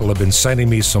of people who have been sending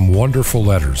me some wonderful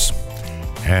letters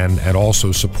and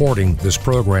also supporting this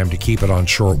program to keep it on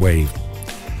shortwave.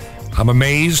 I'm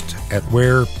amazed at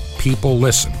where people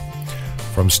listen,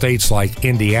 from states like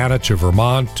Indiana to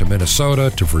Vermont to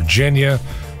Minnesota to Virginia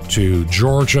to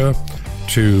Georgia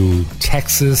to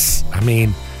Texas. I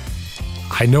mean,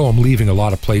 I know I'm leaving a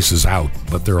lot of places out,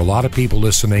 but there are a lot of people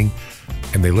listening,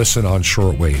 and they listen on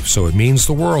shortwave. So it means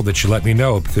the world that you let me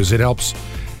know, because it helps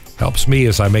me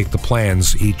as I make the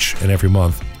plans each and every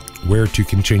month where to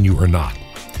continue or not.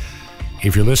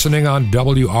 If you're listening on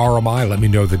WRMI, let me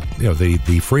know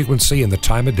the frequency and the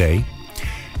time of day.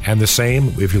 And the same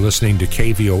if you're listening to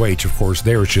KVOH. Of course,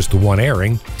 there it's just the one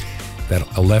airing, that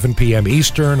 11 p.m.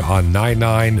 Eastern on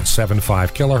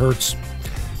 9975 kilohertz.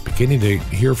 Beginning to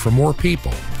hear from more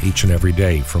people each and every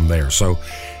day from there. So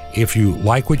if you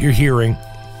like what you're hearing,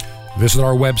 visit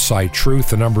our website,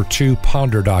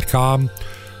 truth2ponder.com,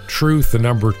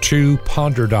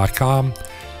 truth2ponder.com,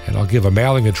 and I'll give a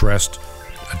mailing address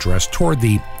toward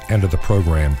the end of the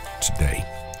program today.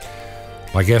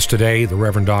 My guest today, the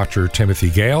Reverend Dr. Timothy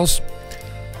Gales.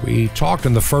 We talked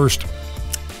in the first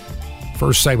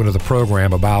segment of the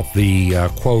program about the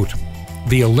quote,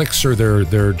 the elixir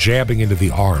they're jabbing into the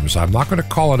arms. I'm not going to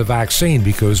call it a vaccine,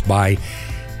 because by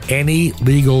any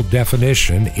legal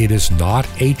definition, it is not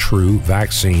a true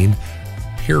vaccine,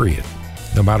 period.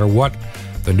 No matter what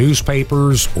the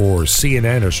newspapers or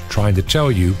CNN are trying to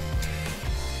tell you,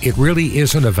 it really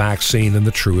isn't a vaccine in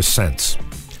the truest sense.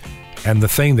 And the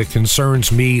thing that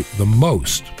concerns me the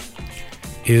most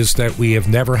is that we have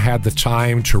never had the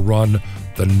time to run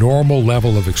the normal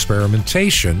level of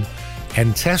experimentation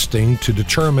and testing to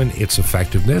determine its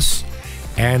effectiveness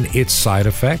and its side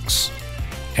effects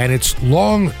and its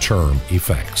long-term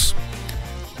effects.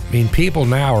 I mean, people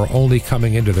now are only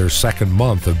coming into their second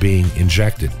month of being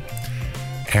injected,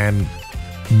 and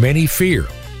many fear,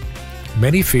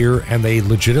 and they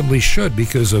legitimately should,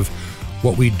 because of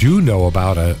what we do know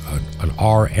about an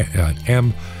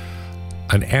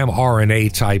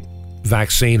mRNA type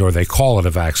vaccine, or they call it a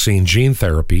vaccine, gene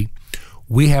therapy.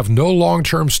 We have no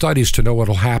long-term studies to know what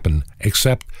will happen,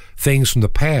 except things from the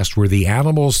past where the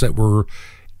animals that were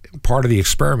part of the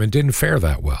experiment didn't fare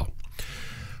that well.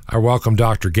 I welcome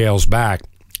Dr. Gales back,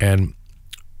 and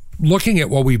looking at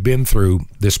what we've been through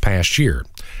this past year,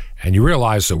 and you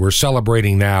realize that we're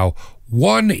celebrating now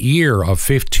 1 year of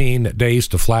 15 days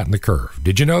to flatten the curve.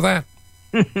 Did you know that?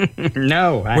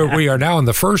 No. We are now in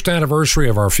the first anniversary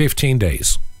of our 15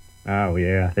 days. Oh,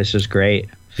 yeah. This is great.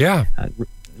 Yeah.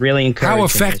 Really encouraging. How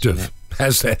effective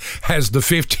has the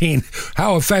 15?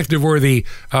 How effective were the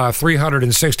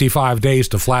 365 days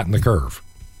to flatten the curve?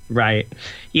 Right.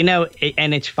 You know,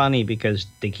 and it's funny because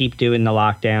they keep doing the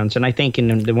lockdowns. And I think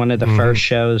in one of the first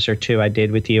shows or two I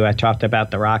did with you, I talked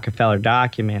about the Rockefeller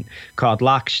document called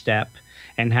Lockstep,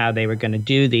 and how they were going to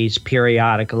do these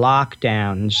periodic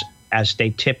lockdowns as they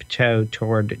tiptoe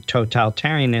toward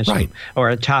totalitarianism, right, or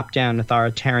a top-down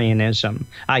authoritarianism.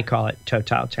 I call it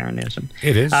totalitarianism.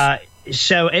 It is.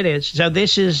 So it is. So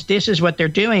this is what they're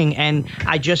doing. And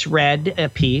I just read a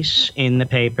piece in the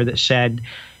paper that said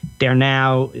they're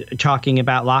now talking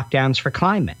about lockdowns for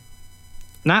climate.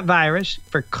 Not virus,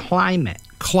 for climate.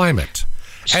 Climate.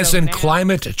 As in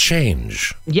climate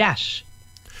change. Yes.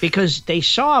 Because they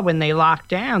saw when they locked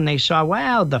down, they saw,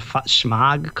 well, the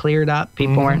smog cleared up.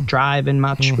 People weren't driving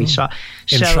much. We saw.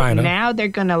 In so China. Now they're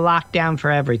going to lock down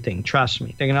for everything. Trust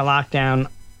me. They're going to lock down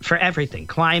for everything.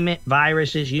 Climate,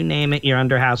 viruses, you name it. You're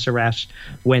under house arrest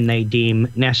when they deem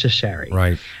necessary.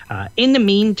 Right. In the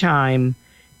meantime,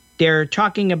 they're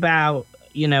talking about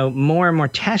more and more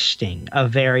testing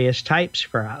of various types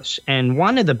for us. And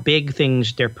one of the big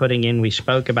things they're putting in, we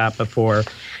spoke about before,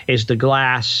 is the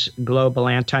GLASS, Global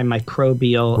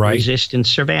Antimicrobial Resistance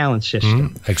Surveillance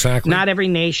System. Exactly. Not every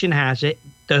nation has it.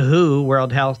 The WHO,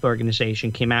 World Health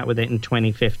Organization, came out with it in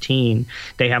 2015.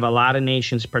 They have a lot of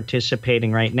nations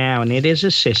participating right now, and it is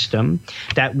a system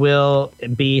that will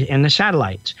be in the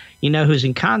satellites. You know who's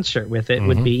in concert with it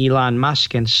would be Elon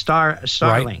Musk and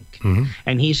Starlink. Right.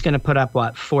 And he's going to put up,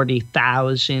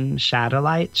 40,000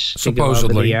 satellites to go over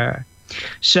Supposedly. the Earth.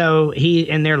 So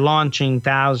and they're launching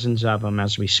thousands of them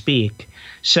as we speak.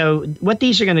 So what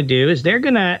these are going to do is they're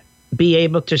going to be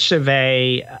able to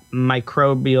survey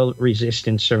microbial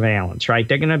resistance surveillance, right?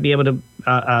 They're going to be able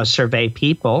to survey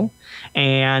people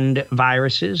and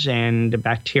viruses and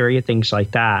bacteria, things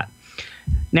like that.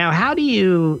 Now, how do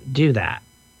you do that?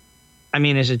 I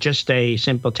mean, is it just a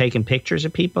simple taking pictures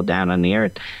of people down on the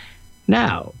Earth?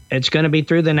 No, it's going to be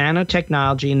through the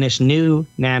nanotechnology and this new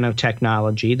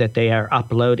nanotechnology that they are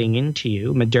uploading into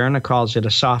you. Moderna calls it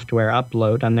a software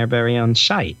upload on their very own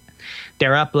site.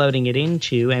 They're uploading it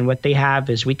into, and what they have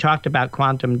is, we talked about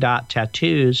quantum dot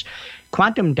tattoos.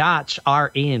 Quantum dots are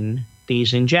in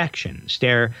these injections.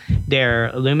 They're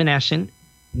luminescent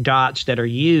dots that are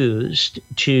used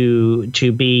to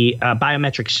be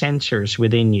biometric sensors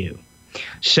within you.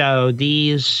 So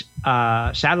these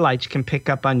satellites can pick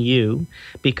up on you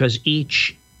because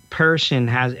each person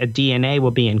has a DNA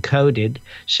will be encoded,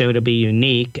 so it'll be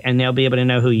unique, and they'll be able to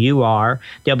know who you are.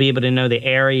 They'll be able to know the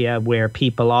area where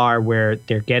people are, where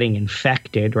they're getting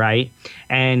infected, right?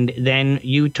 And then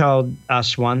you told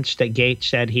us once that Gates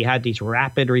said he had these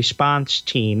rapid response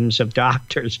teams of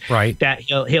doctors that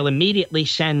he'll immediately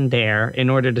send there in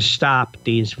order to stop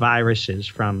these viruses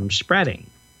from spreading.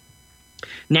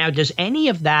 Now, does any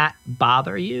of that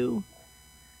bother you?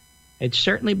 It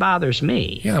certainly bothers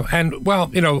me. Yeah, and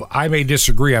I may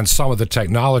disagree on some of the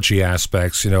technology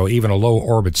aspects. Even a low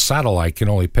orbit satellite can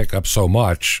only pick up so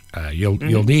much. You'll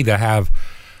need to have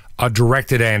a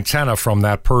directed antenna from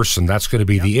that person. That's going to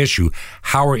be the issue.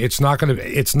 It's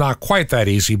not quite that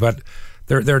easy, but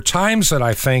there are times that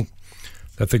I think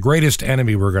that the greatest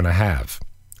enemy we're going to have,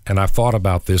 and I've thought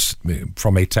about this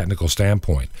from a technical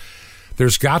standpoint,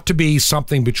 there's got to be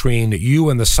something between you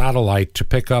and the satellite to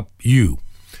pick up you.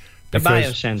 The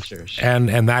biosensors.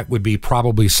 And that would be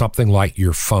probably something like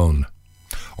your phone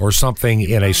or something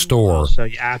in a store. So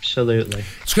absolutely.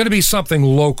 It's going to be something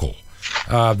local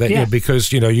because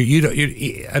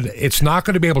it's not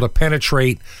going to be able to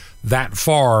penetrate that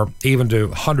far, even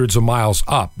to hundreds of miles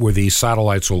up, where these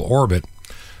satellites will orbit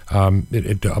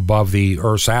above the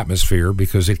Earth's atmosphere,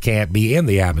 because it can't be in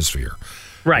the atmosphere.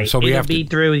 Right. So it'll be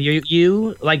through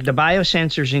you, like the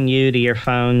biosensors in you to your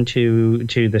phone to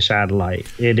the satellite,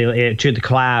 to the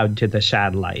cloud to the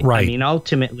satellite. Right. I mean,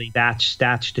 ultimately, that's the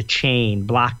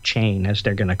blockchain, as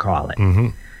they're going to call it. Mm-hmm.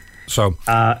 So,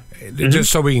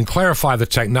 just so we can clarify the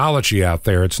technology out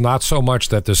there, it's not so much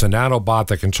that there's a nanobot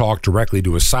that can talk directly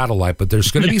to a satellite, but there's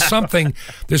going to be something.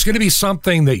 There's going to be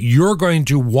something that you're going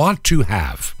to want to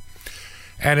have.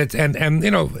 And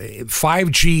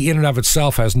 5G in and of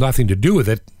itself has nothing to do with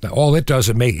it. All it does,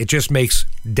 it just makes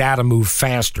data move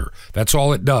faster. That's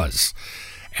all it does.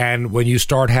 And when you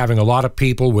start having a lot of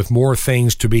people with more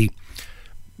things to be,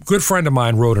 a good friend of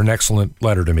mine wrote an excellent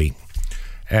letter to me.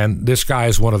 And this guy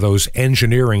is one of those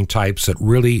engineering types that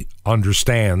really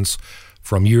understands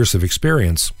from years of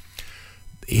experience.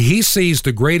 He sees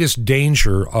the greatest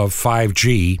danger of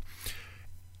 5G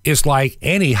is like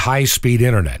any high-speed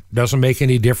internet. Doesn't make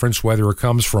any difference whether it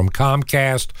comes from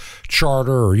Comcast,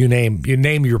 Charter, or you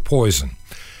name your poison.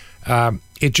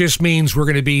 It just means we're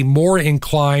going to be more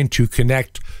inclined to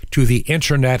connect to the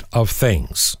Internet of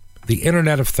Things. The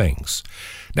Internet of Things.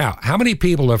 Now, how many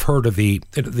people have heard of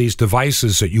these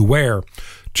devices that you wear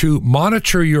to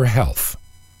monitor your health?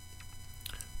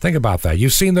 Think about that.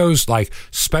 You've seen those like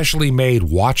specially made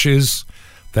watches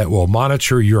that will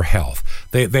monitor your health.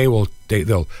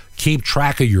 They'll keep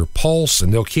track of your pulse,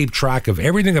 and they'll keep track of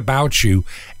everything about you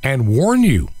and warn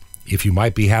you if you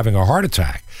might be having a heart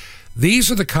attack.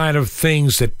 These are the kind of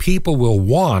things that people will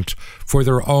want for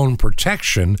their own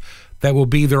protection, that will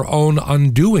be their own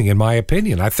undoing, in my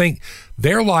opinion. I think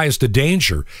there lies the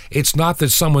danger. It's not that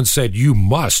someone said you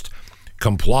must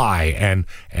comply and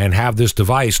have this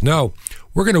device. No,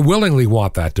 we're going to willingly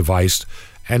want that device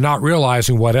and not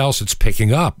realizing what else it's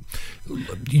picking up.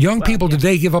 Young people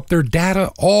today give up their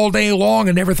data all day long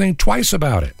and never think twice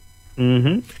about it.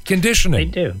 Mm-hmm.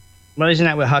 Conditioning. They do. Well, isn't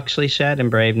that what Huxley said in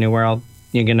Brave New World?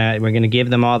 We're gonna give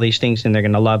them all these things, and they're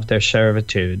gonna love their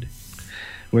servitude.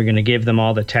 We're going to give them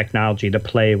all the technology to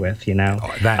play with, and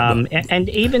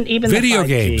even video the 5G,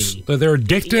 games. They're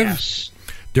addictive. Yes.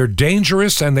 They're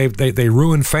dangerous, and they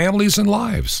ruin families and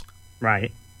lives.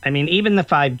 Right. I mean, even the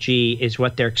 5G is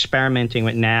what they're experimenting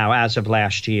with now as of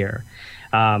last year.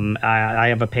 I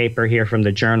have a paper here from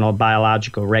the Journal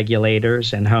Biological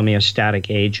Regulators and Homeostatic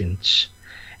Agents.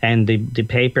 And the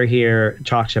paper here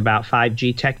talks about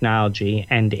 5G technology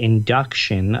and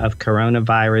induction of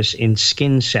coronavirus in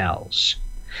skin cells.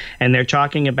 And they're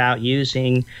talking about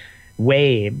using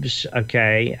waves,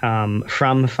 from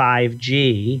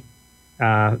 5G,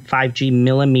 5G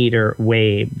millimeter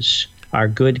waves are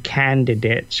good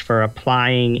candidates for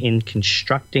applying in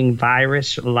constructing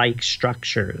virus-like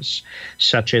structures,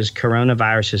 such as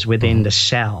coronaviruses within the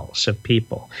cells of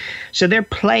people. So they're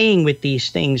playing with these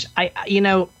things.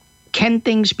 Can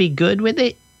things be good with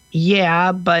it?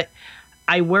 Yeah, but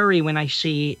I worry when I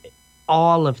see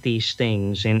all of these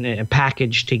things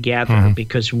packaged together,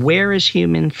 because where is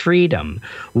human freedom?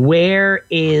 Where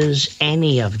is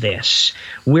any of this?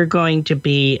 We're going to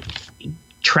be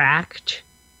tracked,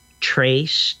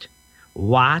 traced,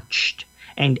 watched,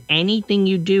 and anything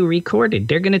you do recorded.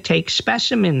 They're going to take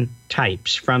specimen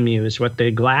types from you, is what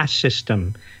the glass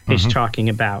system is talking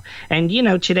about. And,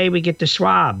 today we get the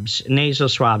swabs, nasal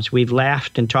swabs. We've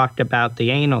laughed and talked about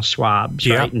the anal swabs,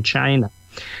 right, in China.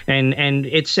 And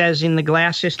it says in the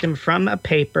glass system from a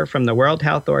paper from the World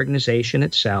Health Organization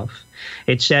itself,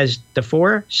 it says the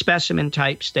 4 specimen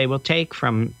types they will take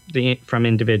from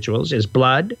individuals is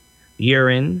blood,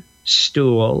 urine,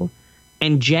 stool,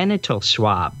 and genital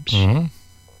swabs.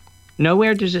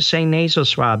 Nowhere does it say nasal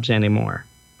swabs anymore.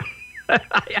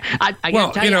 I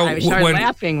got to tell you, I started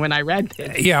laughing when I read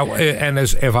this. Yeah, and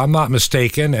if I'm not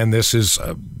mistaken, and this is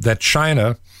that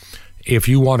China, if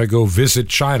you want to go visit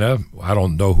China, I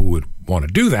don't know who would want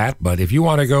to do that, but if you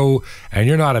want to go and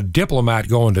you're not a diplomat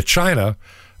going to China,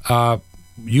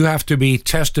 you have to be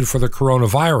tested for the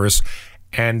coronavirus,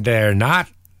 and they're not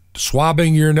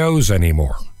swabbing your nose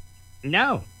anymore.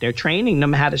 No, they're training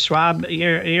them how to swab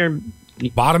your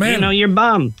bottom end. Your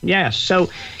bum. Yes. So,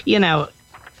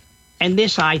 and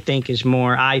this I think is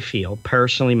more, I feel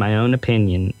personally, my own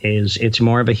opinion is it's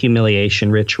more of a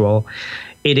humiliation ritual.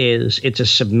 It's a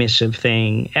submissive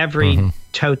thing. Every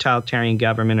totalitarian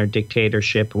government or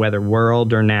dictatorship, whether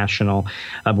world or national,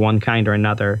 of one kind or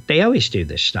another, they always do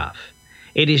this stuff.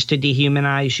 It is to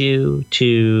dehumanize you,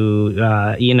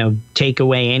 to take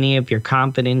away any of your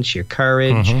confidence, your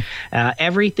courage.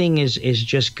 Everything is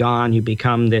just gone. You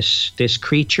become this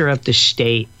creature of the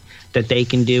state that they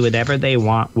can do whatever they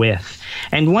want with.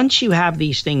 And once you have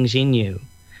these things in you,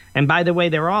 and by the way,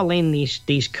 they're all in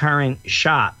these current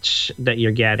shots that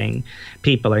you're getting,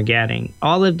 people are getting.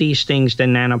 All of these things, the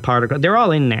nanoparticle, they're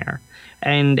all in there.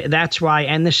 And that's why,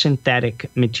 and the synthetic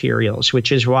materials,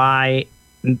 which is why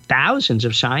thousands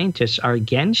of scientists are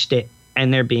against it,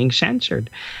 and they're being censored.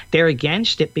 They're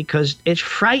against it because it's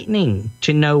frightening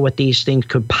to know what these things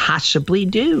could possibly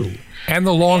do. And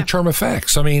the long-term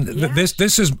effects. I mean,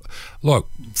 this is, look,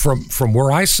 from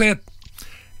where I sit,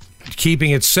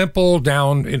 keeping it simple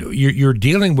down, you're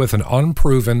dealing with an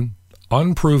unproven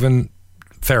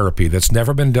therapy that's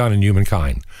never been done in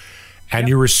humankind, and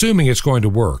you're assuming it's going to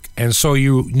work. And so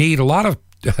you need a lot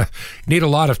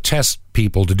of test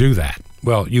people to do that.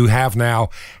 Well, you have now,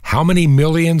 how many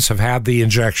millions have had the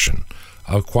injection?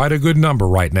 Quite a good number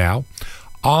right now,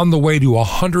 on the way to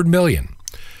 100 million.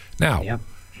 Now,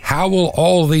 how will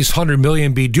all of these 100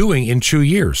 million be doing in 2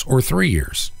 years or 3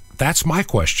 years? That's my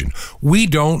question. We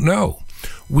don't know.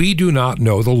 We do not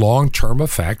know the long-term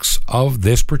effects of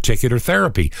this particular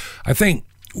therapy. I think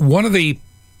one of the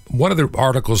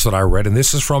articles that I read, and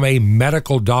this is from a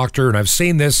medical doctor, and I've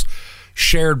seen this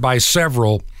shared by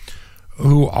several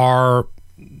who are,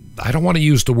 I don't want to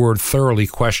use the word thoroughly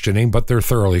questioning, but they're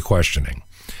thoroughly questioning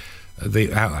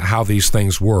how these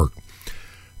things work.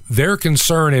 Their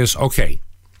concern is, okay,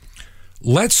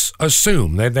 let's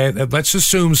assume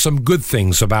some good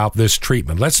things about this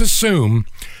treatment. Let's assume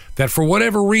that for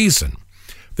whatever reason,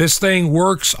 this thing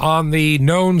works on the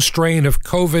known strain of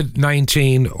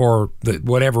COVID-19 or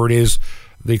whatever it is,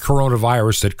 the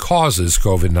coronavirus that causes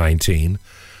COVID-19.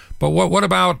 But what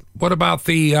about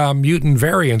the mutant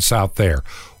variants out there?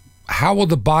 How will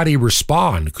the body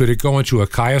respond? Could it go into a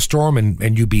firestorm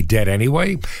and you be dead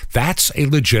anyway? That's a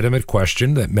legitimate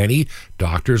question that many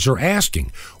doctors are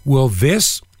asking. Will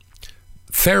this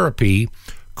therapy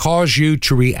cause you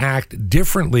to react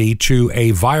differently to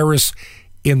a virus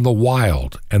in the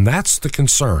wild? And that's the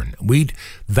concern.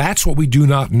 That's what we do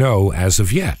not know as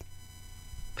of yet.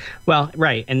 Well,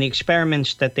 right. And the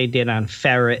experiments that they did on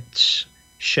ferrets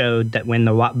showed that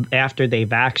after they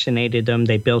vaccinated them,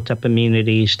 they built up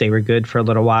immunities. They were good for a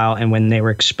little while, and when they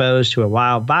were exposed to a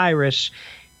wild virus,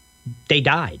 they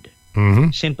died.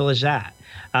 Simple as that.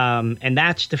 And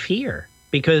that's the fear.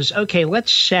 Because, okay,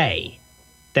 let's say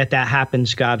that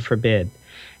happens, God forbid,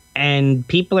 and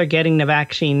people are getting the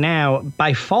vaccine now.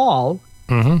 By fall,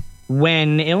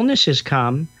 when illnesses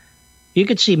come, you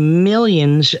could see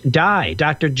millions die.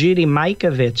 Dr. Judy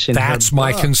Mikovits in That's her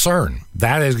my book. concern.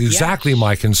 That is exactly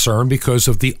my concern because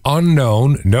of the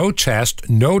unknown, no test,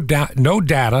 no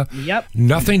data,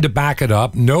 nothing to back it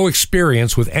up, no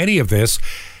experience with any of this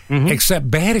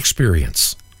except bad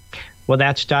experience. Well,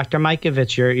 that's Dr.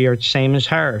 Mikovits. You're the same as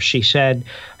her. She said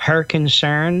her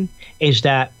concern is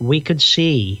that we could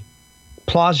see,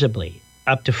 plausibly,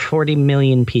 up to 40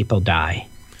 million people die.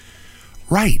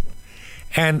 Right.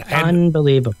 And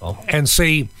unbelievable. And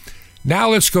see, now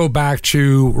let's go back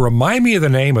to, remind me of the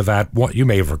name of that. What you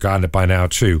may have forgotten it by now,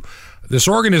 too. This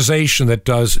organization that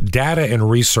does data and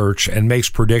research and makes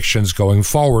predictions going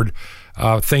forward,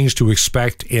 things to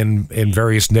expect in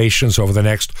various nations over the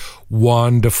next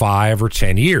 1 to 5 or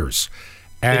 10 years.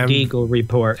 And, the Deagle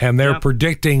report. And they're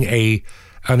predicting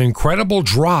an incredible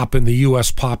drop in the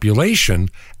U.S. population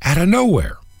out of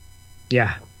nowhere.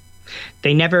 Yeah.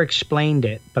 They never explained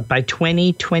it, but by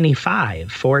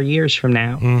 2025, 4 years from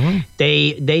now,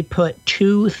 they put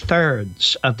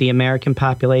 2/3 of the American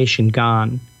population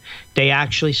gone. They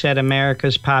actually said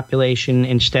America's population,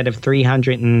 instead of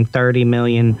 330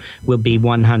 million, will be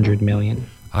 100 million.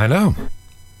 I know.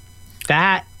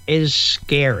 That is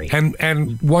scary.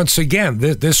 And once again,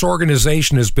 this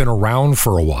organization has been around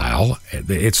for a while.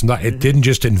 It's not. It didn't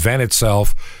just invent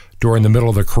itself during the middle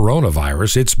of the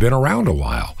coronavirus. It's been around a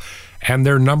while. And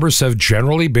their numbers have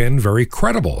generally been very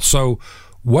credible. So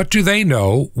what do they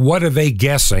know? What are they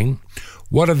guessing?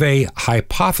 What are they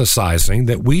hypothesizing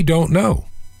that we don't know?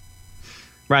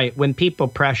 Right. When people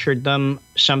pressured them,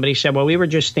 somebody said, well, we were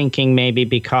just thinking maybe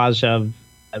because of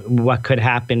what could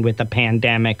happen with a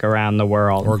pandemic around the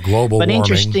world. Or global warming. In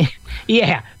 4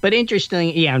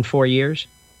 years.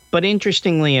 But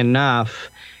interestingly enough,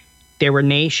 there were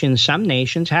some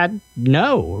nations had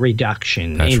no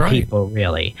reduction people,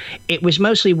 really. It was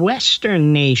mostly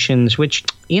Western nations, which,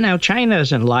 China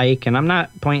doesn't like, and I'm not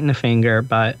pointing the finger,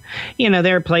 but,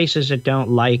 there are places that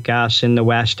don't like us in the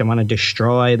West and want to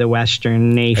destroy the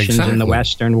Western nations in the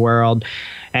Western world.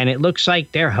 And it looks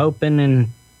like they're hoping and,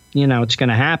 it's going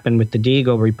to happen with the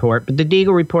Deagle report. But the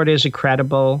Deagle report is a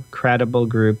credible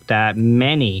group that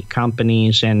many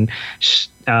companies and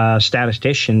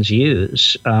statisticians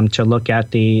use to look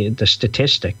at the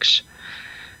statistics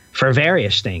for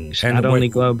various things, and not only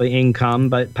global income,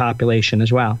 but population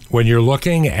as well. When you're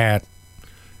looking at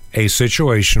a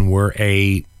situation where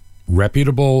a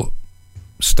reputable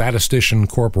statistician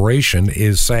corporation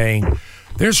is saying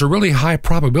there's a really high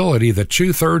probability that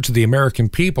 2/3 of the American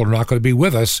people are not going to be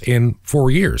with us in 4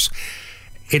 years.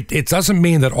 It doesn't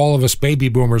mean that all of us baby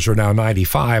boomers are now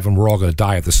 95 and we're all going to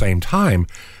die at the same time.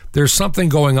 There's something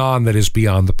going on that is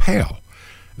beyond the pale.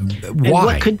 Why? And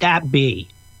what could that be?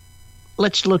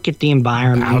 Let's look at the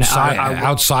environment.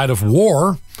 Outside of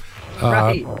war,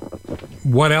 right.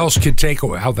 What else could take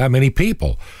out that many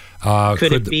people?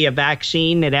 Could it be a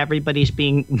vaccine that everybody's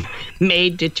being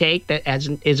made to take that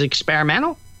is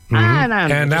experimental? I don't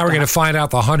know. And now we're going to find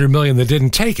out the 100 million that didn't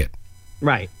take it.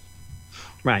 Right.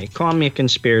 Call me a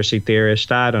conspiracy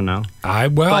theorist. I don't know.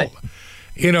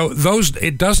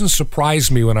 It doesn't surprise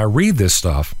me when I read this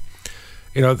stuff.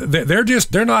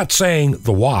 They're not saying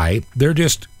the why. They're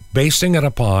just basing it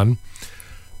upon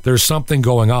there's something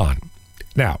going on.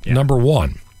 Now, number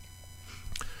one,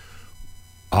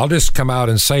 I'll just come out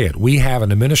and say it. We have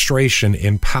an administration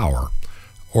in power,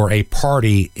 or a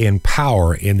party in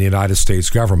power in the United States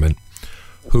government,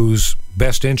 whose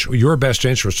your best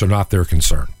interests are not their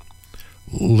concern.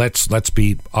 Let's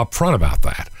be upfront about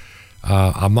that.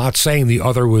 I'm not saying the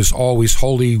other was always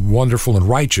holy, wonderful, and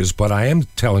righteous, but I am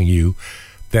telling you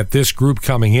that this group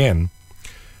coming in,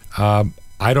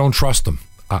 I don't trust them.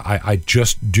 I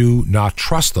just do not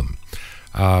trust them.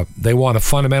 They want to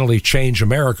fundamentally change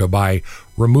America by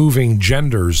removing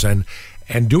genders and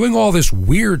doing all this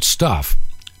weird stuff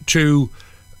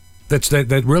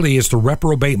that really is the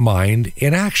reprobate mind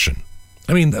in action.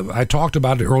 I mean, I talked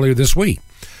about it earlier this week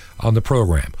on the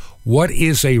program. What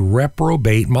is a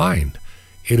reprobate mind?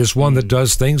 It is one that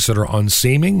does things that are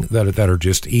unseeming, that are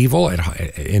just evil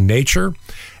in nature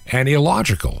and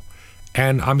illogical.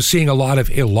 And I'm seeing a lot of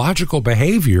illogical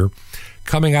behavior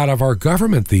coming out of our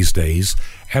government these days,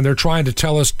 and they're trying to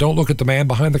tell us don't look at the man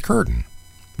behind the curtain,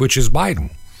 which is Biden,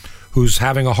 who's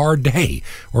having a hard day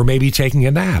or maybe taking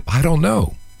a nap. I don't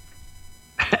know.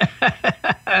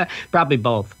 Probably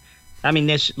both. I mean,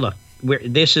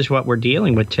 this is what we're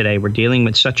dealing with today. We're dealing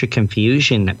with such a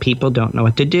confusion that people don't know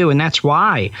what to do. And that's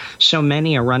why so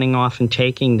many are running off and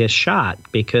taking this shot,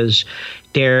 because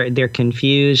they're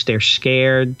confused, they're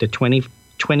scared. The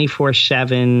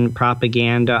 24/7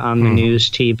 propaganda on the news,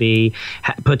 TV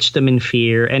puts them in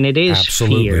fear, and it is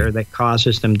fear that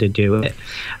causes them to do it.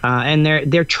 And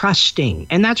they're trusting,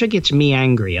 and that's what gets me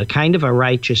angry, a kind of a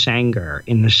righteous anger,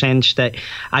 in the sense that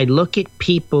I look at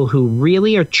people who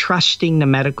really are trusting the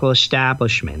medical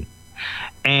establishment.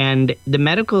 And the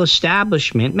medical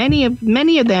establishment, many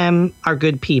of them are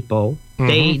good people.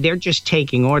 They're just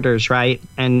taking orders, right,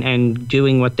 and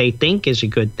doing what they think is a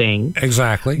good thing.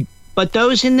 Exactly. But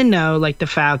those in the know, like the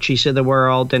Faucis of the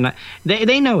world, and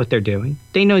they know what they're doing.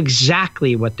 They know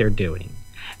exactly what they're doing.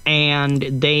 And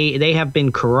they have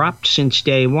been corrupt since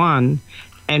day one,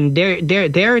 and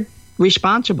they're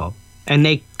responsible. And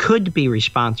they could be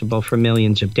responsible for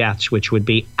millions of deaths, which would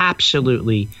be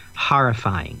absolutely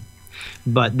horrifying.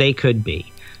 But they could be.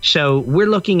 So we're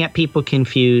looking at people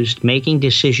confused, making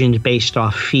decisions based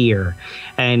off fear,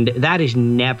 and that is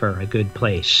never a good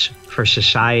place for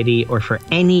society or for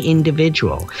any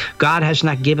individual. God has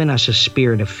not given us a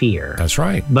spirit of fear. That's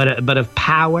right. But of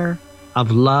power,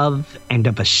 of love, and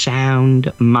of a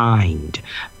sound mind.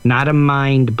 Not a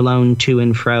mind blown to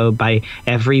and fro by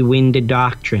every wind of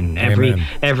doctrine,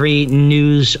 every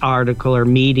news article or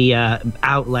media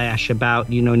outlash about,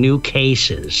 new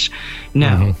cases.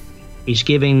 No. He's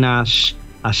giving us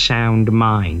a sound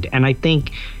mind. And I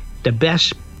think the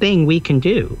best thing we can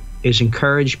do is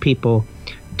encourage people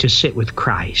to sit with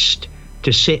Christ,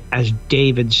 to sit, as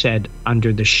David said,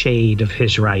 under the shade of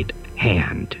his right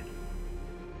hand.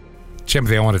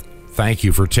 Timothy, I want to thank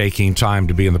you for taking time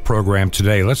to be in the program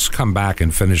today. Let's come back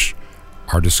and finish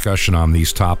our discussion on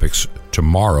these topics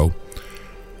tomorrow.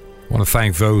 I want to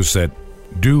thank those that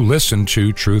do listen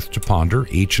to Truth to Ponder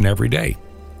each and every day.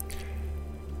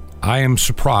 I am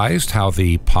surprised how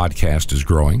the podcast is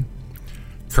growing.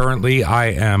 Currently, I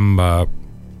am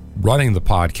running the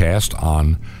podcast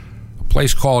on a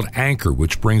place called Anchor,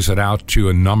 which brings it out to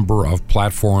a number of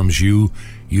platforms you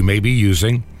may be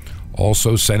using,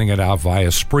 also sending it out via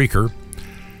Spreaker.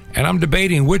 And I'm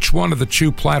debating which one of the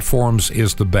two platforms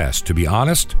is the best. To be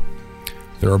honest,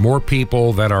 there are more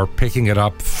people that are picking it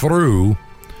up through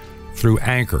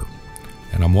Anchor.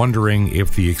 And I'm wondering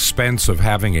if the expense of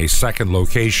having a second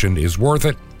location is worth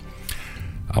it.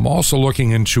 I'm also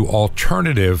looking into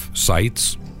alternative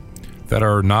sites that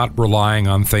are not relying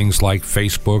on things like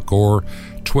Facebook or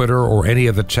Twitter or any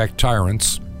of the tech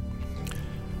tyrants.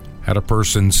 Had a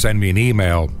person send me an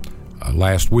email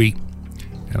last week,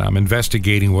 and I'm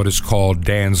investigating what is called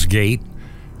Dan's Gate,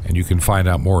 and you can find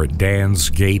out more at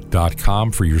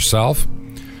dansgate.com for yourself.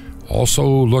 Also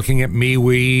looking at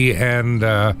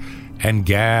MeWe and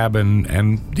Gab and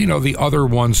the other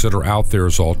ones that are out there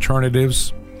as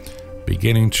alternatives,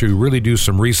 beginning to really do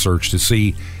some research to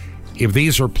see if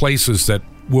these are places that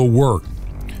will work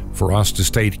for us to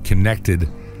stay connected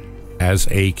as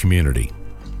a community.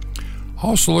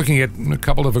 Also looking at a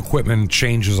couple of equipment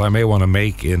changes I may want to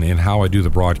make in how I do the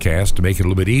broadcast to make it a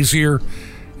little bit easier,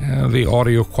 the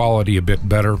audio quality a bit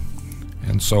better,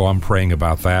 and so I'm praying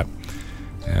about that.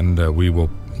 And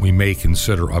we may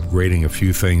consider upgrading a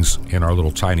few things in our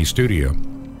little tiny studio,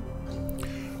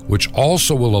 which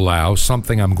also will allow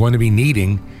something I'm going to be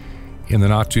needing in the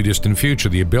not-too-distant future,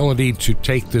 the ability to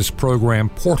take this program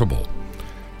portable.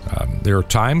 There are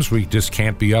times we just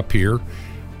can't be up here.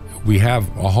 We have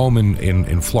a home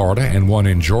in Florida and one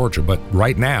in Georgia, but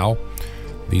right now,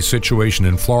 the situation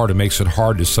in Florida makes it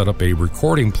hard to set up a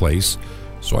recording place,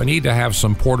 so I need to have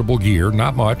some portable gear,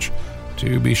 not much,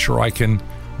 to be sure I can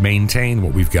maintain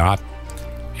what we've got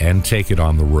and take it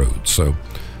on the road. So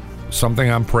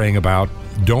something I'm praying about.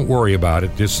 Don't worry about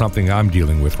it. Just something I'm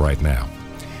dealing with right now.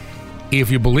 If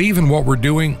you believe in what we're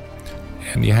doing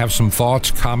and you have some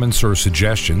thoughts, comments, or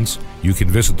suggestions, you can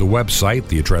visit the website,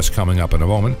 the address coming up in a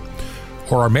moment,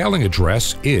 or our mailing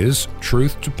address is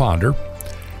Truth to Ponder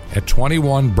at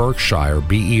 21 Berkshire,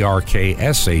 Berkshire,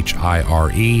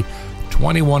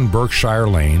 21 Berkshire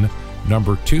Lane,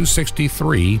 number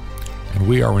 263, and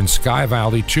we are in Sky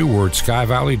Valley, 2 words, Sky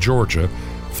Valley, Georgia,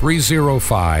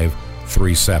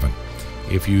 30537.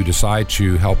 If you decide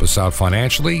to help us out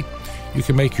financially, you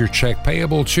can make your check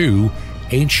payable to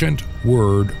Ancient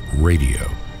Word Radio.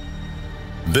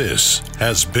 This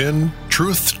has been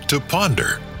Truth to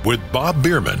Ponder with Bob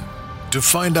Bierman. To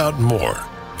find out more,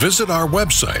 visit our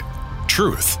website,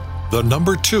 truth,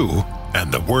 2,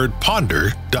 and the word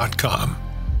ponder.com.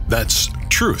 That's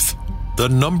truth,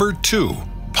 2,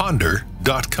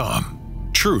 ponder.com.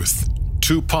 Truth,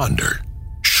 to Ponder,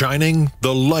 shining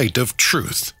the light of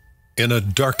truth in a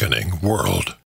darkening world.